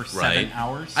there for Right. 7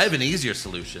 hours. I have an easier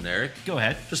solution, Eric. Go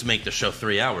ahead. Just make the show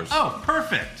 3 hours. Oh,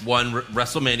 perfect. One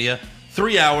WrestleMania,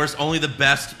 3 hours. Only the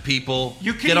best people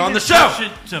You can get on even the show. push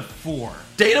it to 4.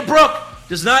 Dana Brooke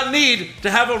does not need to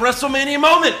have a WrestleMania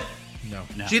moment. No.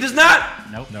 No. She does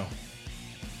not. Nope. No.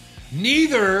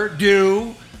 Neither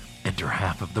do. Enter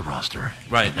half of the roster.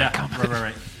 Right. Yeah,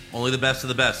 right. Only the best of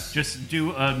the best. Just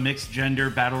do a mixed gender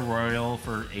battle royal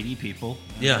for 80 people.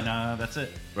 And Yeah. then, that's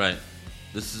it. Right.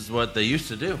 This is what they used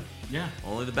to do. Yeah.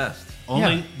 Only the best.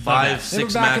 Only Yeah. the 5, best.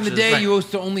 6 Remember back in the matches. day, Right. you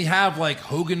used to only have like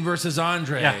Hogan versus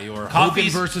Andre, Yeah. or Hogan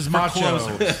Coffees versus for Macho,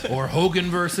 closers. or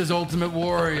Hogan versus Ultimate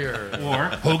Warrior, Or,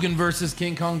 Hogan versus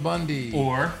King Kong Bundy,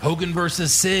 Or- Hogan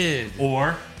versus Sid,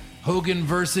 or, Hogan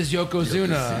versus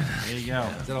Yokozuna. there you go.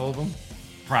 Is that all of them?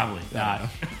 Probably not.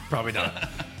 Probably not.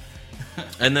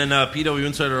 And then PW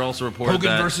Insider also reported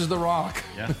Hogan that versus The Rock.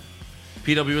 Yeah.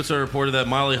 PW Insider reported that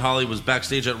Molly Holly was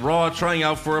backstage at Raw trying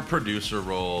out for a producer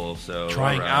role. So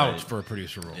Trying all right. out for a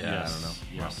producer role. Yeah, I don't know.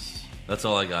 Yes. That's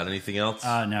all I got. Anything else? No,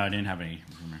 I didn't have any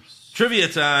rumors. Trivia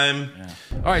time.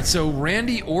 All right, so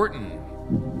Randy Orton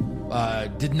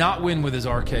did not win with his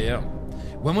RKO.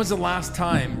 When was the last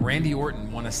time Randy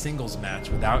Orton won a singles match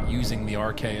without using the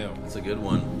RKO? That's a good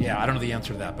one. Yeah, I don't know the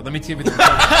answer to that, but let me see if it's.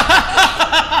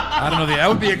 I don't know. That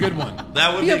would be a good one.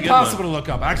 That would It'd be a good impossible one. to look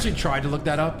up. I actually tried to look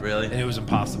that up. Really? And it was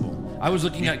impossible. I was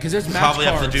looking at because there's match Probably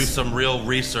cards. have to do some real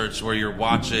research where you're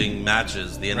watching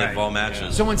matches, the end of Right, all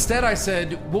matches. So instead, I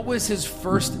said, what was his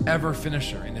first ever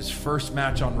finisher in his first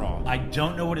match on Raw? I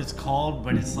don't know what it's called,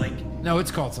 but it's like, No,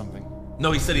 it's called something.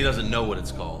 No, he said he doesn't know what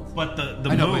it's called. but the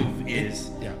I know, move but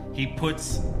is yeah. he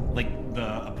puts, like,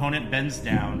 the opponent bends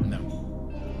down. No.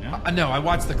 No? No, I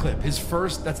watched the clip. His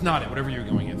first, that's not it, whatever you're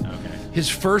going into. Okay. His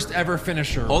first ever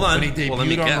finisher Hold on. when he debuted Well, let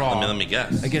me on guess. Raw Let me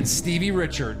guess. against Stevie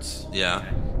Richards. Yeah.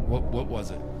 What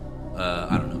was it?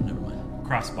 I don't know. Never mind.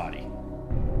 Crossbody.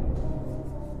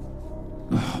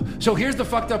 So here's the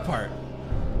fucked up part.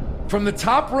 From the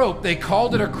top rope, they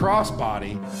called it a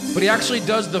crossbody, but he actually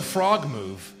does the frog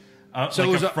move. So it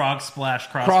like was a a- frog splash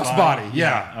crossbody. Crossbody,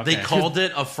 yeah. Okay. They called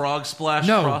it a frog splash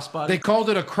No, crossbody? they called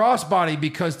it a crossbody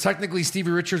because technically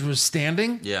Stevie Richards was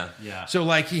standing. Yeah. Yeah. So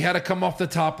like he had to come off the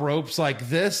top ropes like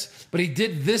this, but he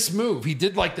did this move. He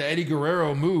did like the Eddie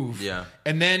Guerrero move. Yeah.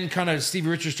 And then kind of Stevie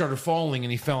Richards started falling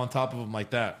and he fell on top of him like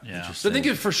that. Yeah. So I think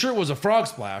it for sure was a frog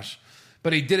splash,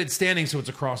 but he did it standing, so it's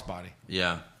a crossbody.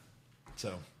 Yeah. So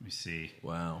Let me see.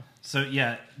 Wow. So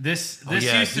yeah, this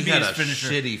yeah, used to he be had his a finisher.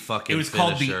 shitty fucking It was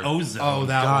called finisher. the Ozone. oh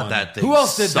that God, one. that thing Who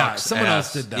else did that? sucks Someone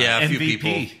ass. else did that. Yeah, a few MVP.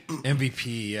 people.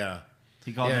 MVP. Yeah.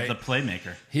 He called Yeah. it the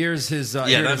Playmaker. Here's his. Yeah,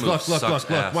 here it that is. move Look, sucks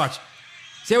ass. watch.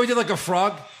 See how he did like a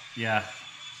frog? Yeah.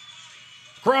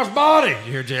 Crossbody.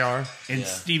 You hear JR? And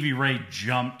Stevie Ray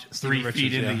jumped Stevie 3 feet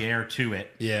Richards, in yeah. the air to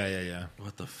it. Yeah.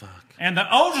 What the fuck? And the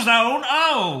Ozone.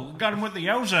 Oh, got him with the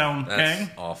Ozone, That's King.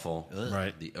 awful.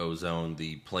 Right. The Ozone,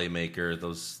 the Playmaker,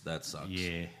 that sucks.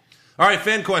 Yeah. All right,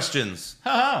 fan questions.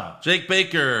 Haha. Jake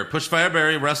Baker, Push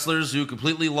Fireberry, wrestlers who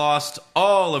completely lost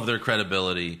all of their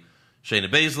credibility.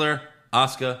 Shayna Baszler,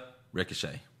 Asuka,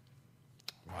 Ricochet.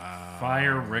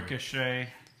 Fire Ricochet.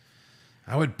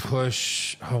 I would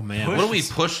push. Oh man, What are we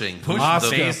pushing? Push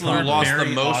Asuka. Who Baszler, lost the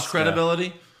bury most Asuka.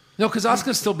 credibility? No, because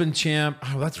Asuka's still been champ.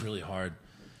 Oh, that's really hard.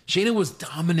 Shayna was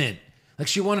dominant. Like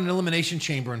she won an elimination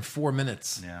chamber in 4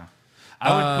 minutes. Yeah.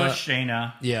 I would push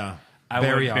Shayna. Yeah, I would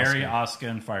bury Asuka. Asuka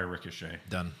and fire Ricochet.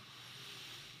 Done.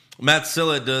 Matt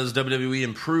Sillett, does WWE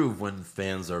improve when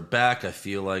fans are back? I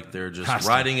feel like they're just Has to.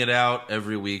 riding it out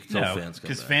every week till No, fans come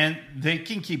because back. they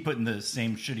can keep putting the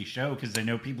same shitty show because they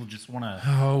know people just want to.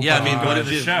 Oh, Yeah, I mean, Go what to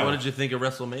did the you show. what did you think of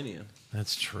WrestleMania?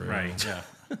 that's true. Right. Yeah.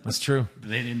 That's true.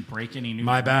 They didn't break any new.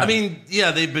 My bad. I mean,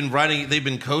 yeah, they've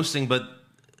been coasting, but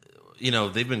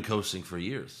they've been coasting for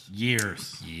years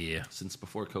Years. Yeah. since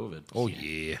before COVID. Oh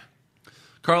yeah.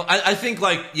 Carl, I think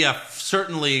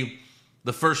certainly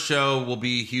the first show will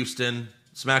be Houston,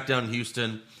 SmackDown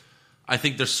Houston. I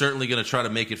think they're certainly going to try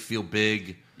to make it feel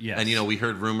big. Yes. And we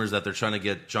heard rumors that they're trying to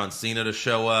get John Cena to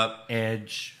show up.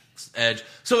 Edge.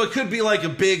 So it could be like a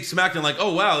big SmackDown, like,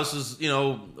 oh wow, this is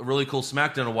a really cool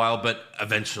SmackDown in a while, but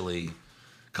eventually,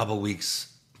 a couple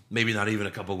weeks, maybe not even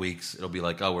a couple weeks, it'll be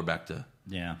like, oh, we're back to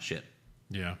Yeah. shit.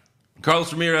 Yeah.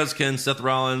 Carlos Ramirez, can Seth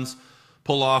Rollins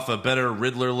pull off a better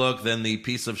Riddler look than the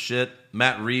piece of shit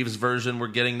Matt Reeves version we're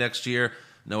getting next year?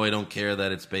 No, I don't care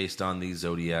that it's based on the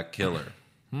Zodiac Killer.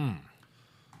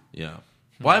 Yeah.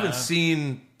 Well, I haven't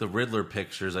seen the Riddler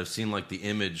pictures. I've seen like the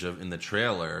image in the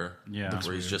trailer, Yeah.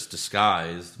 where he's just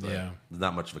disguised. But Yeah. there's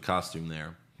not much of a costume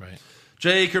there. Right.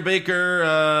 Jay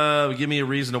Baker, give me a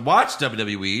reason to watch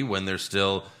WWE when they're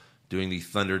still doing the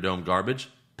Thunderdome garbage.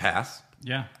 Pass.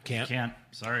 Yeah. Can't.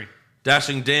 Sorry.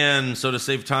 Dashing Dan, so to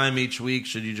save time each week,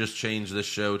 should you just change this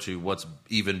show to what's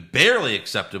even barely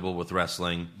acceptable with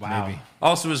wrestling? Wow. Maybe.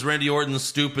 Also, is Randy Orton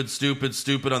stupid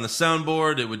on the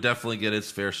soundboard? It would definitely get its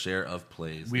fair share of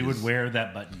plays. We would wear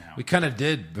that button now. We kind of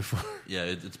did before. Yeah,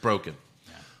 it's broken.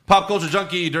 Pop Culture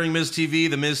Junkie, during Miz TV,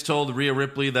 The Miz told Rhea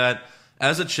Ripley that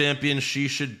as a champion, she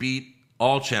should beat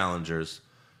all challengers.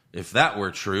 If that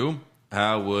were true,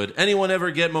 how would anyone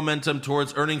ever get momentum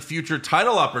towards earning future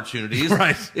title opportunities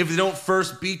Right. if they don't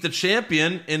first beat the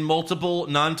champion in multiple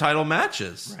non-title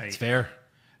matches? Right. It's fair.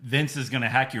 Vince is going to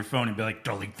hack your phone and be like,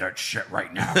 delete that shit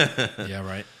right now. Yeah.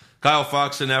 Right. Kyle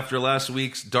Foxon, after last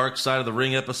week's Dark Side of the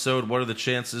Ring episode, what are the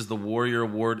chances the Warrior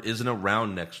Award isn't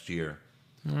around next year?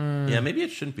 Yeah, maybe it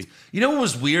shouldn't be. You know what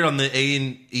was weird on the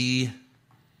A&E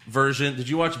version? Did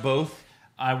you watch both?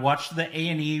 I watched the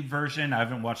A&E version. I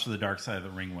haven't watched the Dark Side of the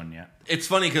Ring one yet. It's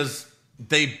funny because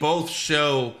they both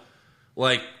show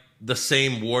like the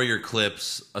same Warrior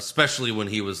clips, especially when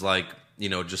he was like,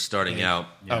 just starting out.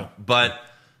 Oh. But,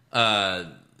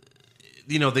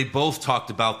 they both talked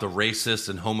about the racist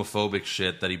and homophobic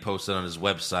shit that he posted on his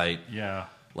website. Yeah.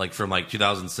 Like from like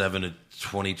 2007 to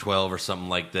 2012 or something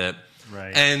like that.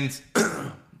 Right. And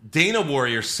Dana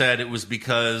Warrior said it was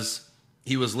because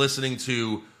he was listening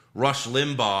to Rush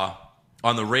Limbaugh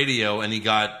on the radio and he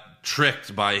got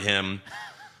tricked by him.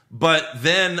 But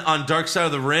then on Dark Side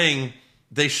of the Ring,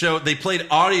 they played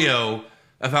audio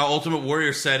of how Ultimate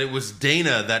Warrior said it was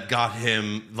Dana that got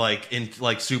him like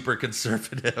super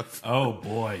conservative. Oh,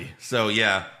 boy. So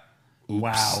yeah,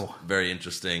 Wow. very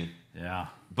interesting. Yeah.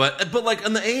 But like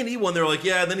on the A&E one, they were like,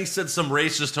 yeah, and then he said some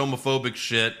racist, homophobic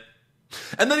shit.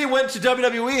 And then he went to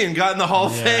WWE and got in the Hall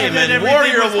of Fame and everything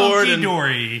Warrior was Award. And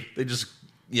hunky-dory. they just,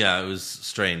 it was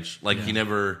strange. Like he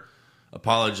never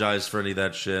apologized for any of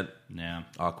that shit. Yeah.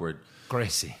 Awkward.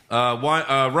 Gracie.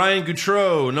 Ryan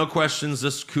Goutreau, no questions,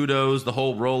 just kudos. The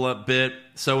whole roll-up bit,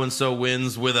 so-and-so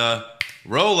wins with a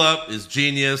roll-up is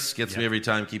genius. Gets me every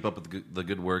time. Keep up with the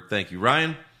good work. Thank you,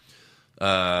 Ryan.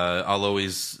 I'll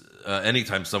always,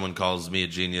 anytime someone calls me a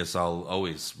genius, I'll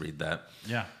always read that.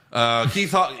 Yeah.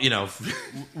 Keith,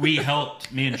 We helped,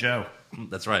 me and Joe.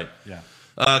 that's right. Yeah.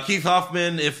 Keith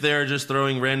Hoffman, if they're just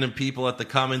throwing random people at the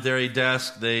commentary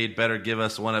desk, they'd better give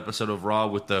us one episode of Raw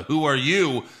with the Who Are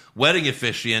You wedding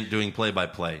officiant doing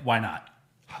play-by-play. Why not?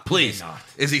 Please.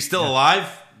 Is he still alive?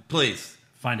 Please.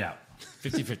 Find out.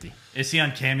 50-50. Is he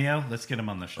on Cameo? Let's get him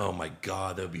on the show. Oh, my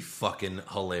God. That would be fucking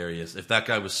hilarious. If that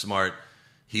guy was smart,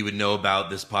 he would know about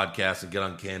this podcast and get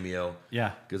on Cameo.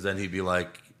 Yeah. Because then he'd be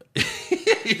like...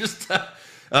 he just...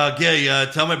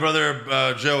 tell my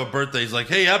brother Joe a birthday. He's like,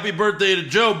 hey, happy birthday to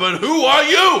Joe, but who are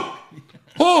you?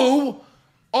 Who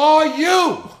are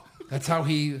you? That's how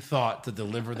he thought to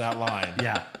deliver that line.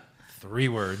 Yeah. 3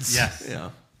 words. Yes. Yeah.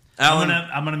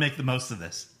 I'm gonna make the most of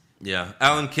this. Yeah.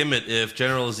 Alan Kimmett, if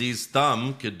General Aziz's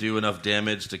thumb could do enough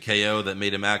damage to KO that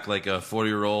made him act like a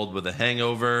 40-year-old with a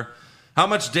hangover, how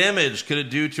much damage could it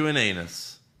do to an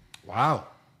anus? Wow.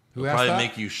 Who asked Probably that?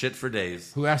 make you shit for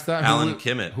days. Who asked that? Alan Who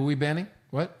Kimmett. Who we banning?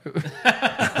 What?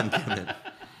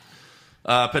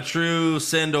 Petru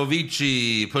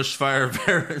Sandovici,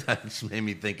 Pushfire. That just made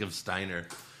me think of Steiner.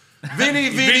 Vinny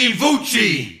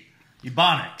Vucci.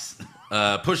 Ebonics.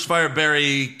 Pushfire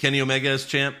Barry, Kenny Omega is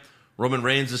champ. Roman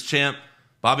Reigns is champ.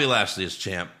 Bobby Lashley is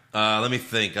champ. Let me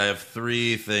think. I have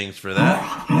 3 things for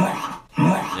that.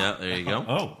 Yeah, there you go.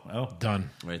 Oh. Done.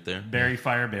 Right there. Barry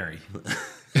Fire Barry.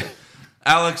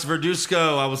 Alex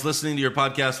Verduzco, I was listening to your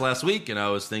podcast last week, and I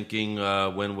was thinking,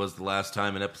 when was the last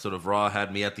time an episode of Raw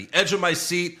had me at the edge of my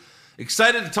seat?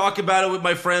 Excited to talk about it with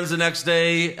my friends the next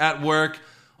day at work.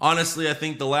 Honestly, I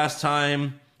think the last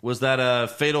time was that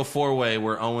Fatal 4-Way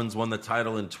where Owens won the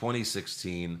title in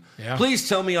 2016. Yeah. Please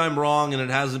tell me I'm wrong, and it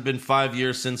hasn't been 5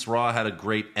 years since Raw had a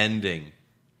great ending.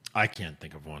 I can't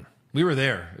think of one. We were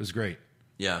there. It was great.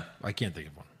 Yeah, I can't think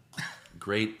of one.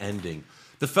 great ending.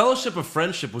 The Fellowship of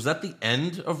Friendship, was that the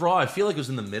end of Raw? I feel like it was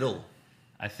in the middle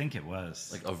I think it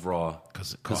was. of Raw.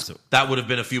 Because That would have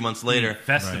been a few months later.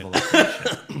 Festival of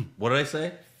Friendship. What did I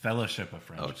say? Fellowship of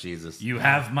Friendship. Oh, Jesus. You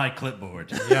have my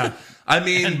clipboard yeah. I and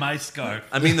mean, my scarf.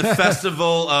 the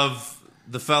Festival of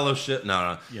the Fellowship.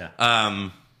 No.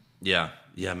 Yeah.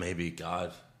 Yeah, maybe.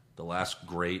 God, the last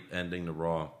great ending to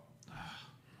Raw.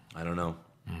 I don't know.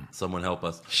 Someone help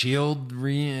us. Shield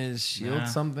Nah.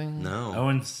 something? No.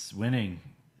 Owens winning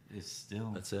is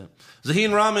still. That's it.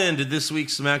 Zaheen Rahman, did this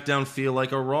week's SmackDown feel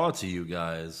like a Raw to you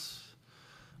guys?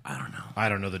 I don't know. I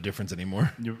don't know the difference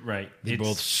anymore. You're right. They It's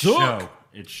both suck. show.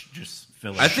 It's just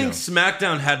filler. I think show.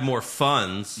 SmackDown had more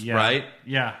funds, Yeah. right?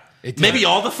 Yeah. It did. Maybe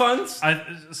all the funds?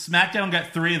 SmackDown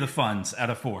got 3 of the funds out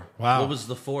of 4. Wow. What was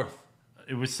the 4th?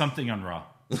 It was something on Raw.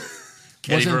 Can't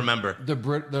even Wasn't remember.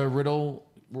 The Riddle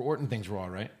Orton thing's Raw,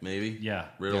 right? Maybe? Yeah.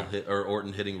 Riddle hit, or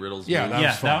Orton hitting Riddle's Yeah, move? that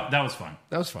was fun. that was fun.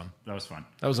 That was fun. That was fun.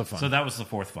 That was a fun. So that was the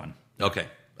 4th fun. Okay.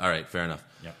 All right. Fair enough.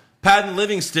 Yep. Patton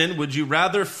Livingston, would you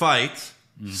rather fight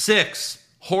 6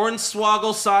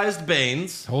 hornswoggle-sized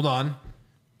Banes Hold on.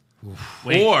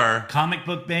 Wait, or comic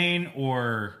book Bane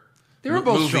or They were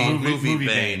both movie, strong. movie Movie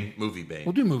Bane. Bane. Movie Bane.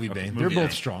 We'll do movie Bane. They're movie both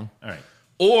Bane. strong. all right.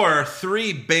 Or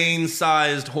 3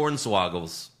 Bane-sized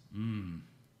hornswoggles.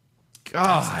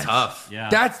 God. Tough.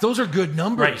 Yeah. Those are good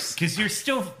numbers. right, because you're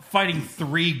still fighting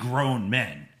 3 grown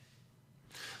men.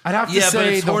 I'd have to Yeah, but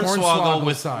say it's the Hornswoggle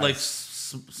with size.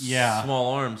 like Yeah.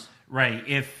 small arms. Right.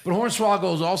 If But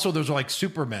Hornswoggles also, those are like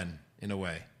Supermen in a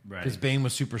way. Right. Because Bane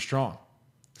was super strong.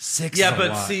 6 Yeah, is a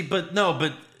but lot.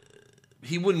 but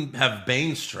he wouldn't have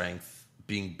Bane strength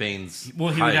being Bane's.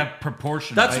 well, he height. would have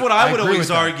proportion. That's what I I would agree always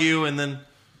with that. argue, and then.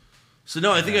 So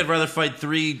no, I think I'd rather fight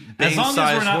 3 as long as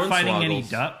Bane-sized we're not fighting any hornswoggles.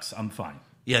 ducks, I'm fine.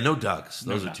 Yeah, no ducks.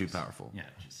 No Those are ducks. too powerful. Yeah,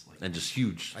 just like And just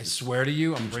huge. I swear to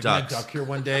you, I'm bringing ducks. a duck here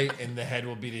one day, and the head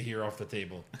will be to here off the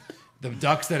table. The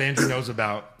ducks that Andrew knows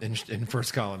about in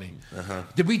First Colony.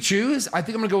 Did we choose? I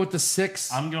think I'm going to go with the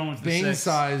 6. I'm going with the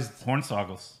Bane-sized.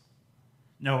 hornswoggles.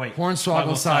 No, wait.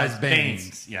 Hornswoggle-sized Banes.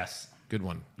 Banes. Yes. Good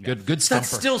one. Good stumper. That's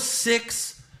still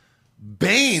 6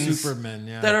 Banes Supermen,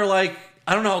 yeah. that are like,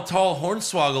 I don't know how tall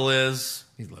Hornswoggle is,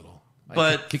 He's little.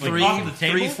 but Kick- three, off the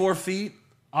table? 4 feet,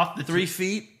 Off the 3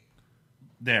 feet.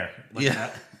 there. Like Yeah.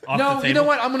 that. Off No, the you table. know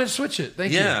what? I'm going to switch it.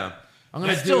 Thank you. Yeah. I'm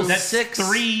going to still do That's 6.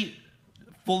 3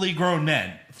 fully grown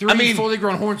men. 3 I mean, fully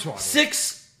grown Hornswoggle.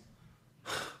 6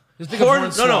 Just think of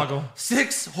Hornswoggle.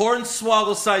 6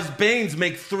 Hornswoggle-sized Banes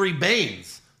make 3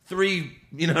 Banes. 3,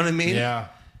 you know what I mean? Yeah.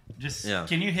 Just Yeah.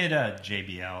 can you hit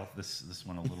JBL this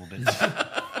one a little bit?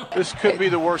 This could be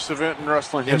the worst event in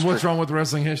wrestling And history. what's wrong with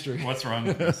wrestling history? What's wrong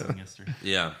with wrestling history?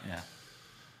 Yeah. Yeah.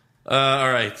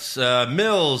 All right.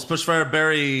 Mills, Pushfire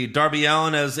Barry, Darby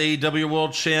Allin as AEW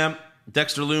World Champ,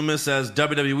 Dexter Lumis as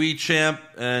WWE Champ,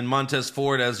 and Montez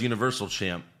Ford as Universal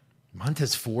Champ.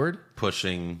 Montez Ford?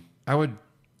 Pushing. I would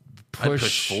I'd push.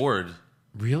 push Ford.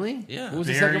 Really? Yeah. What was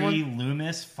the Barry second one?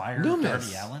 Loomis fired Loomis.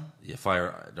 Darby Allin. Yeah,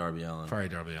 fire Darby Allin. Sorry,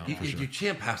 Darby Allin. You, for sure. Your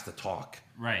champ has to talk.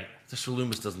 Right. Dexter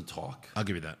Lumis doesn't talk. I'll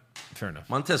give you that. Fair enough.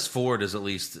 Montez Ford is at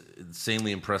least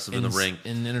insanely impressive in the ring.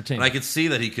 In And entertainment. I could see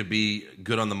that he could be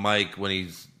good on the mic when he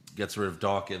gets rid of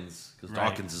Dawkins, because Right.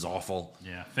 Dawkins is awful.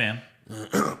 Yeah. Fam.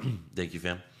 Thank you,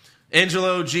 fam.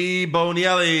 Angelo G.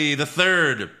 Bonielli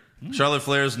III. Charlotte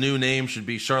Flair's new name should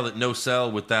be Charlotte No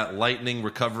Cell with that lightning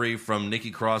recovery from Nikki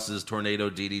Cross's tornado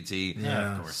DDT.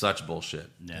 Yeah. Of course. Such bullshit.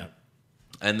 Yeah.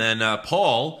 And then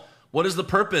Paul, what is the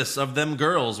purpose of them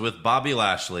girls with Bobby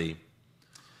Lashley?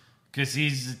 Because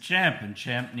he's a champ, and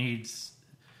champ needs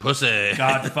Pussy.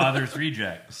 Godfather's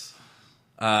rejects.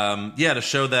 Yeah, to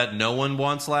show that no one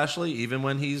wants Lashley, even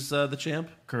when he's the champ.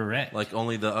 Correct. Like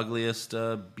only the ugliest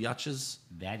biatches.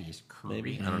 that is correct.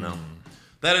 Maybe. I don't know.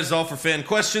 That is all for fan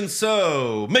questions.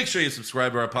 So make sure you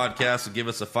subscribe to our podcast and give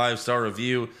us a 5-star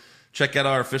review. Check out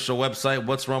our official website,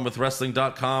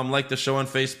 what'swrongwithwrestling.com. Like the show on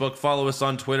Facebook. Follow us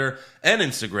on Twitter and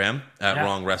Instagram at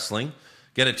Wrong Wrestling.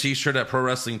 Get a t-shirt at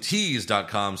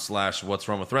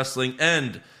prowrestlingtees.com/what'swrongwithwrestling.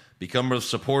 And become a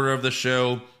supporter of the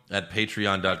show at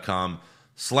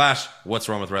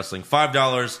patreon.com/what'swrongwithwrestling.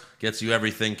 $5 gets you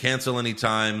everything. Cancel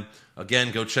anytime.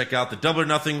 Again, go check out the Double or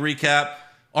Nothing recap,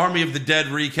 Army of the Dead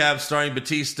recap starring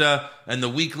Batista, and the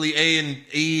weekly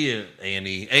AEW and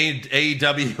NXT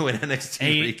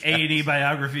recap. A&E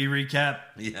biography recap.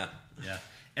 Yeah. Yeah.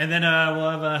 And then we'll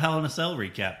have a Hell in a Cell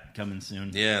recap coming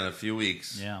soon. Yeah, in a few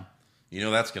weeks. Yeah. You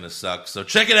know that's going to suck. So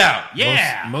check it out.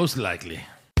 Yeah. Most likely.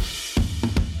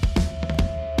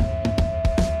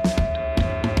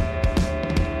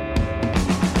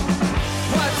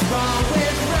 What's wrong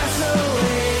with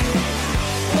wrestling?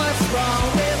 What's wrong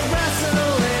with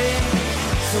wrestling?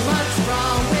 So much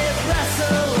wrong with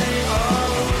wrestling.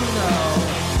 Oh no.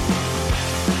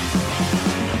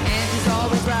 And he's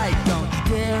always right. Don't you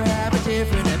dare have a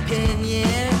different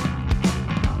opinion.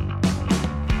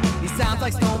 He sounds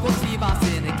like Stone Cold Steve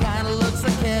Austin. It kinda looks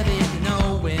like Kevin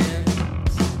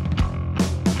Owens.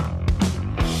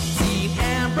 Dean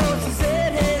Ambrose is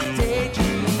in his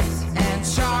daydreams, and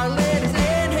Charlotte is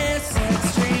in his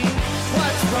sex dream.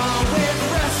 What's wrong with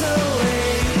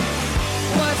wrestling?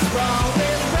 What's wrong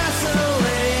with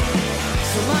wrestling?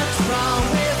 So much wrong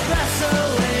with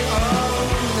wrestling. Oh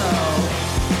no.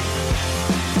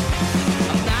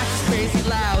 Obnoxious, crazy,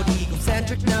 loud,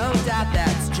 egocentric, no doubt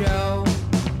that's Joe.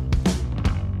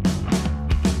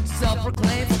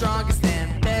 Self-proclaimed strongest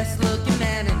and best-looking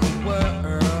man in the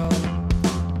world.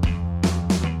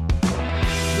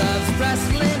 Loves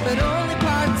wrestling, but only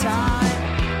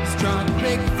part-time. Strong,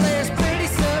 big Flair's pretty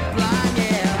sublime,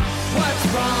 yeah. What's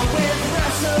wrong with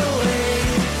wrestling?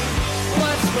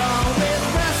 What's wrong with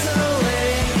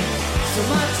wrestling? So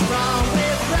much wrong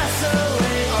with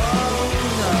wrestling, oh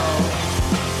no.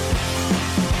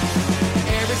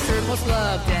 Eric's third most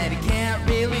loved, and he can't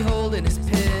really hold in his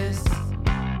piss.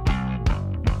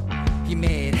 He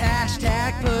made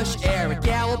hashtag push Eric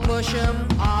Gallo, push him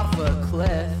off a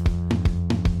cliff.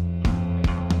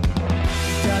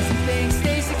 Doesn't think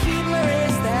Stacy Kubler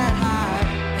is that high,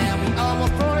 and we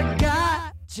almost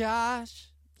forgot Josh.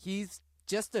 He's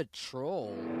just a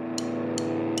troll.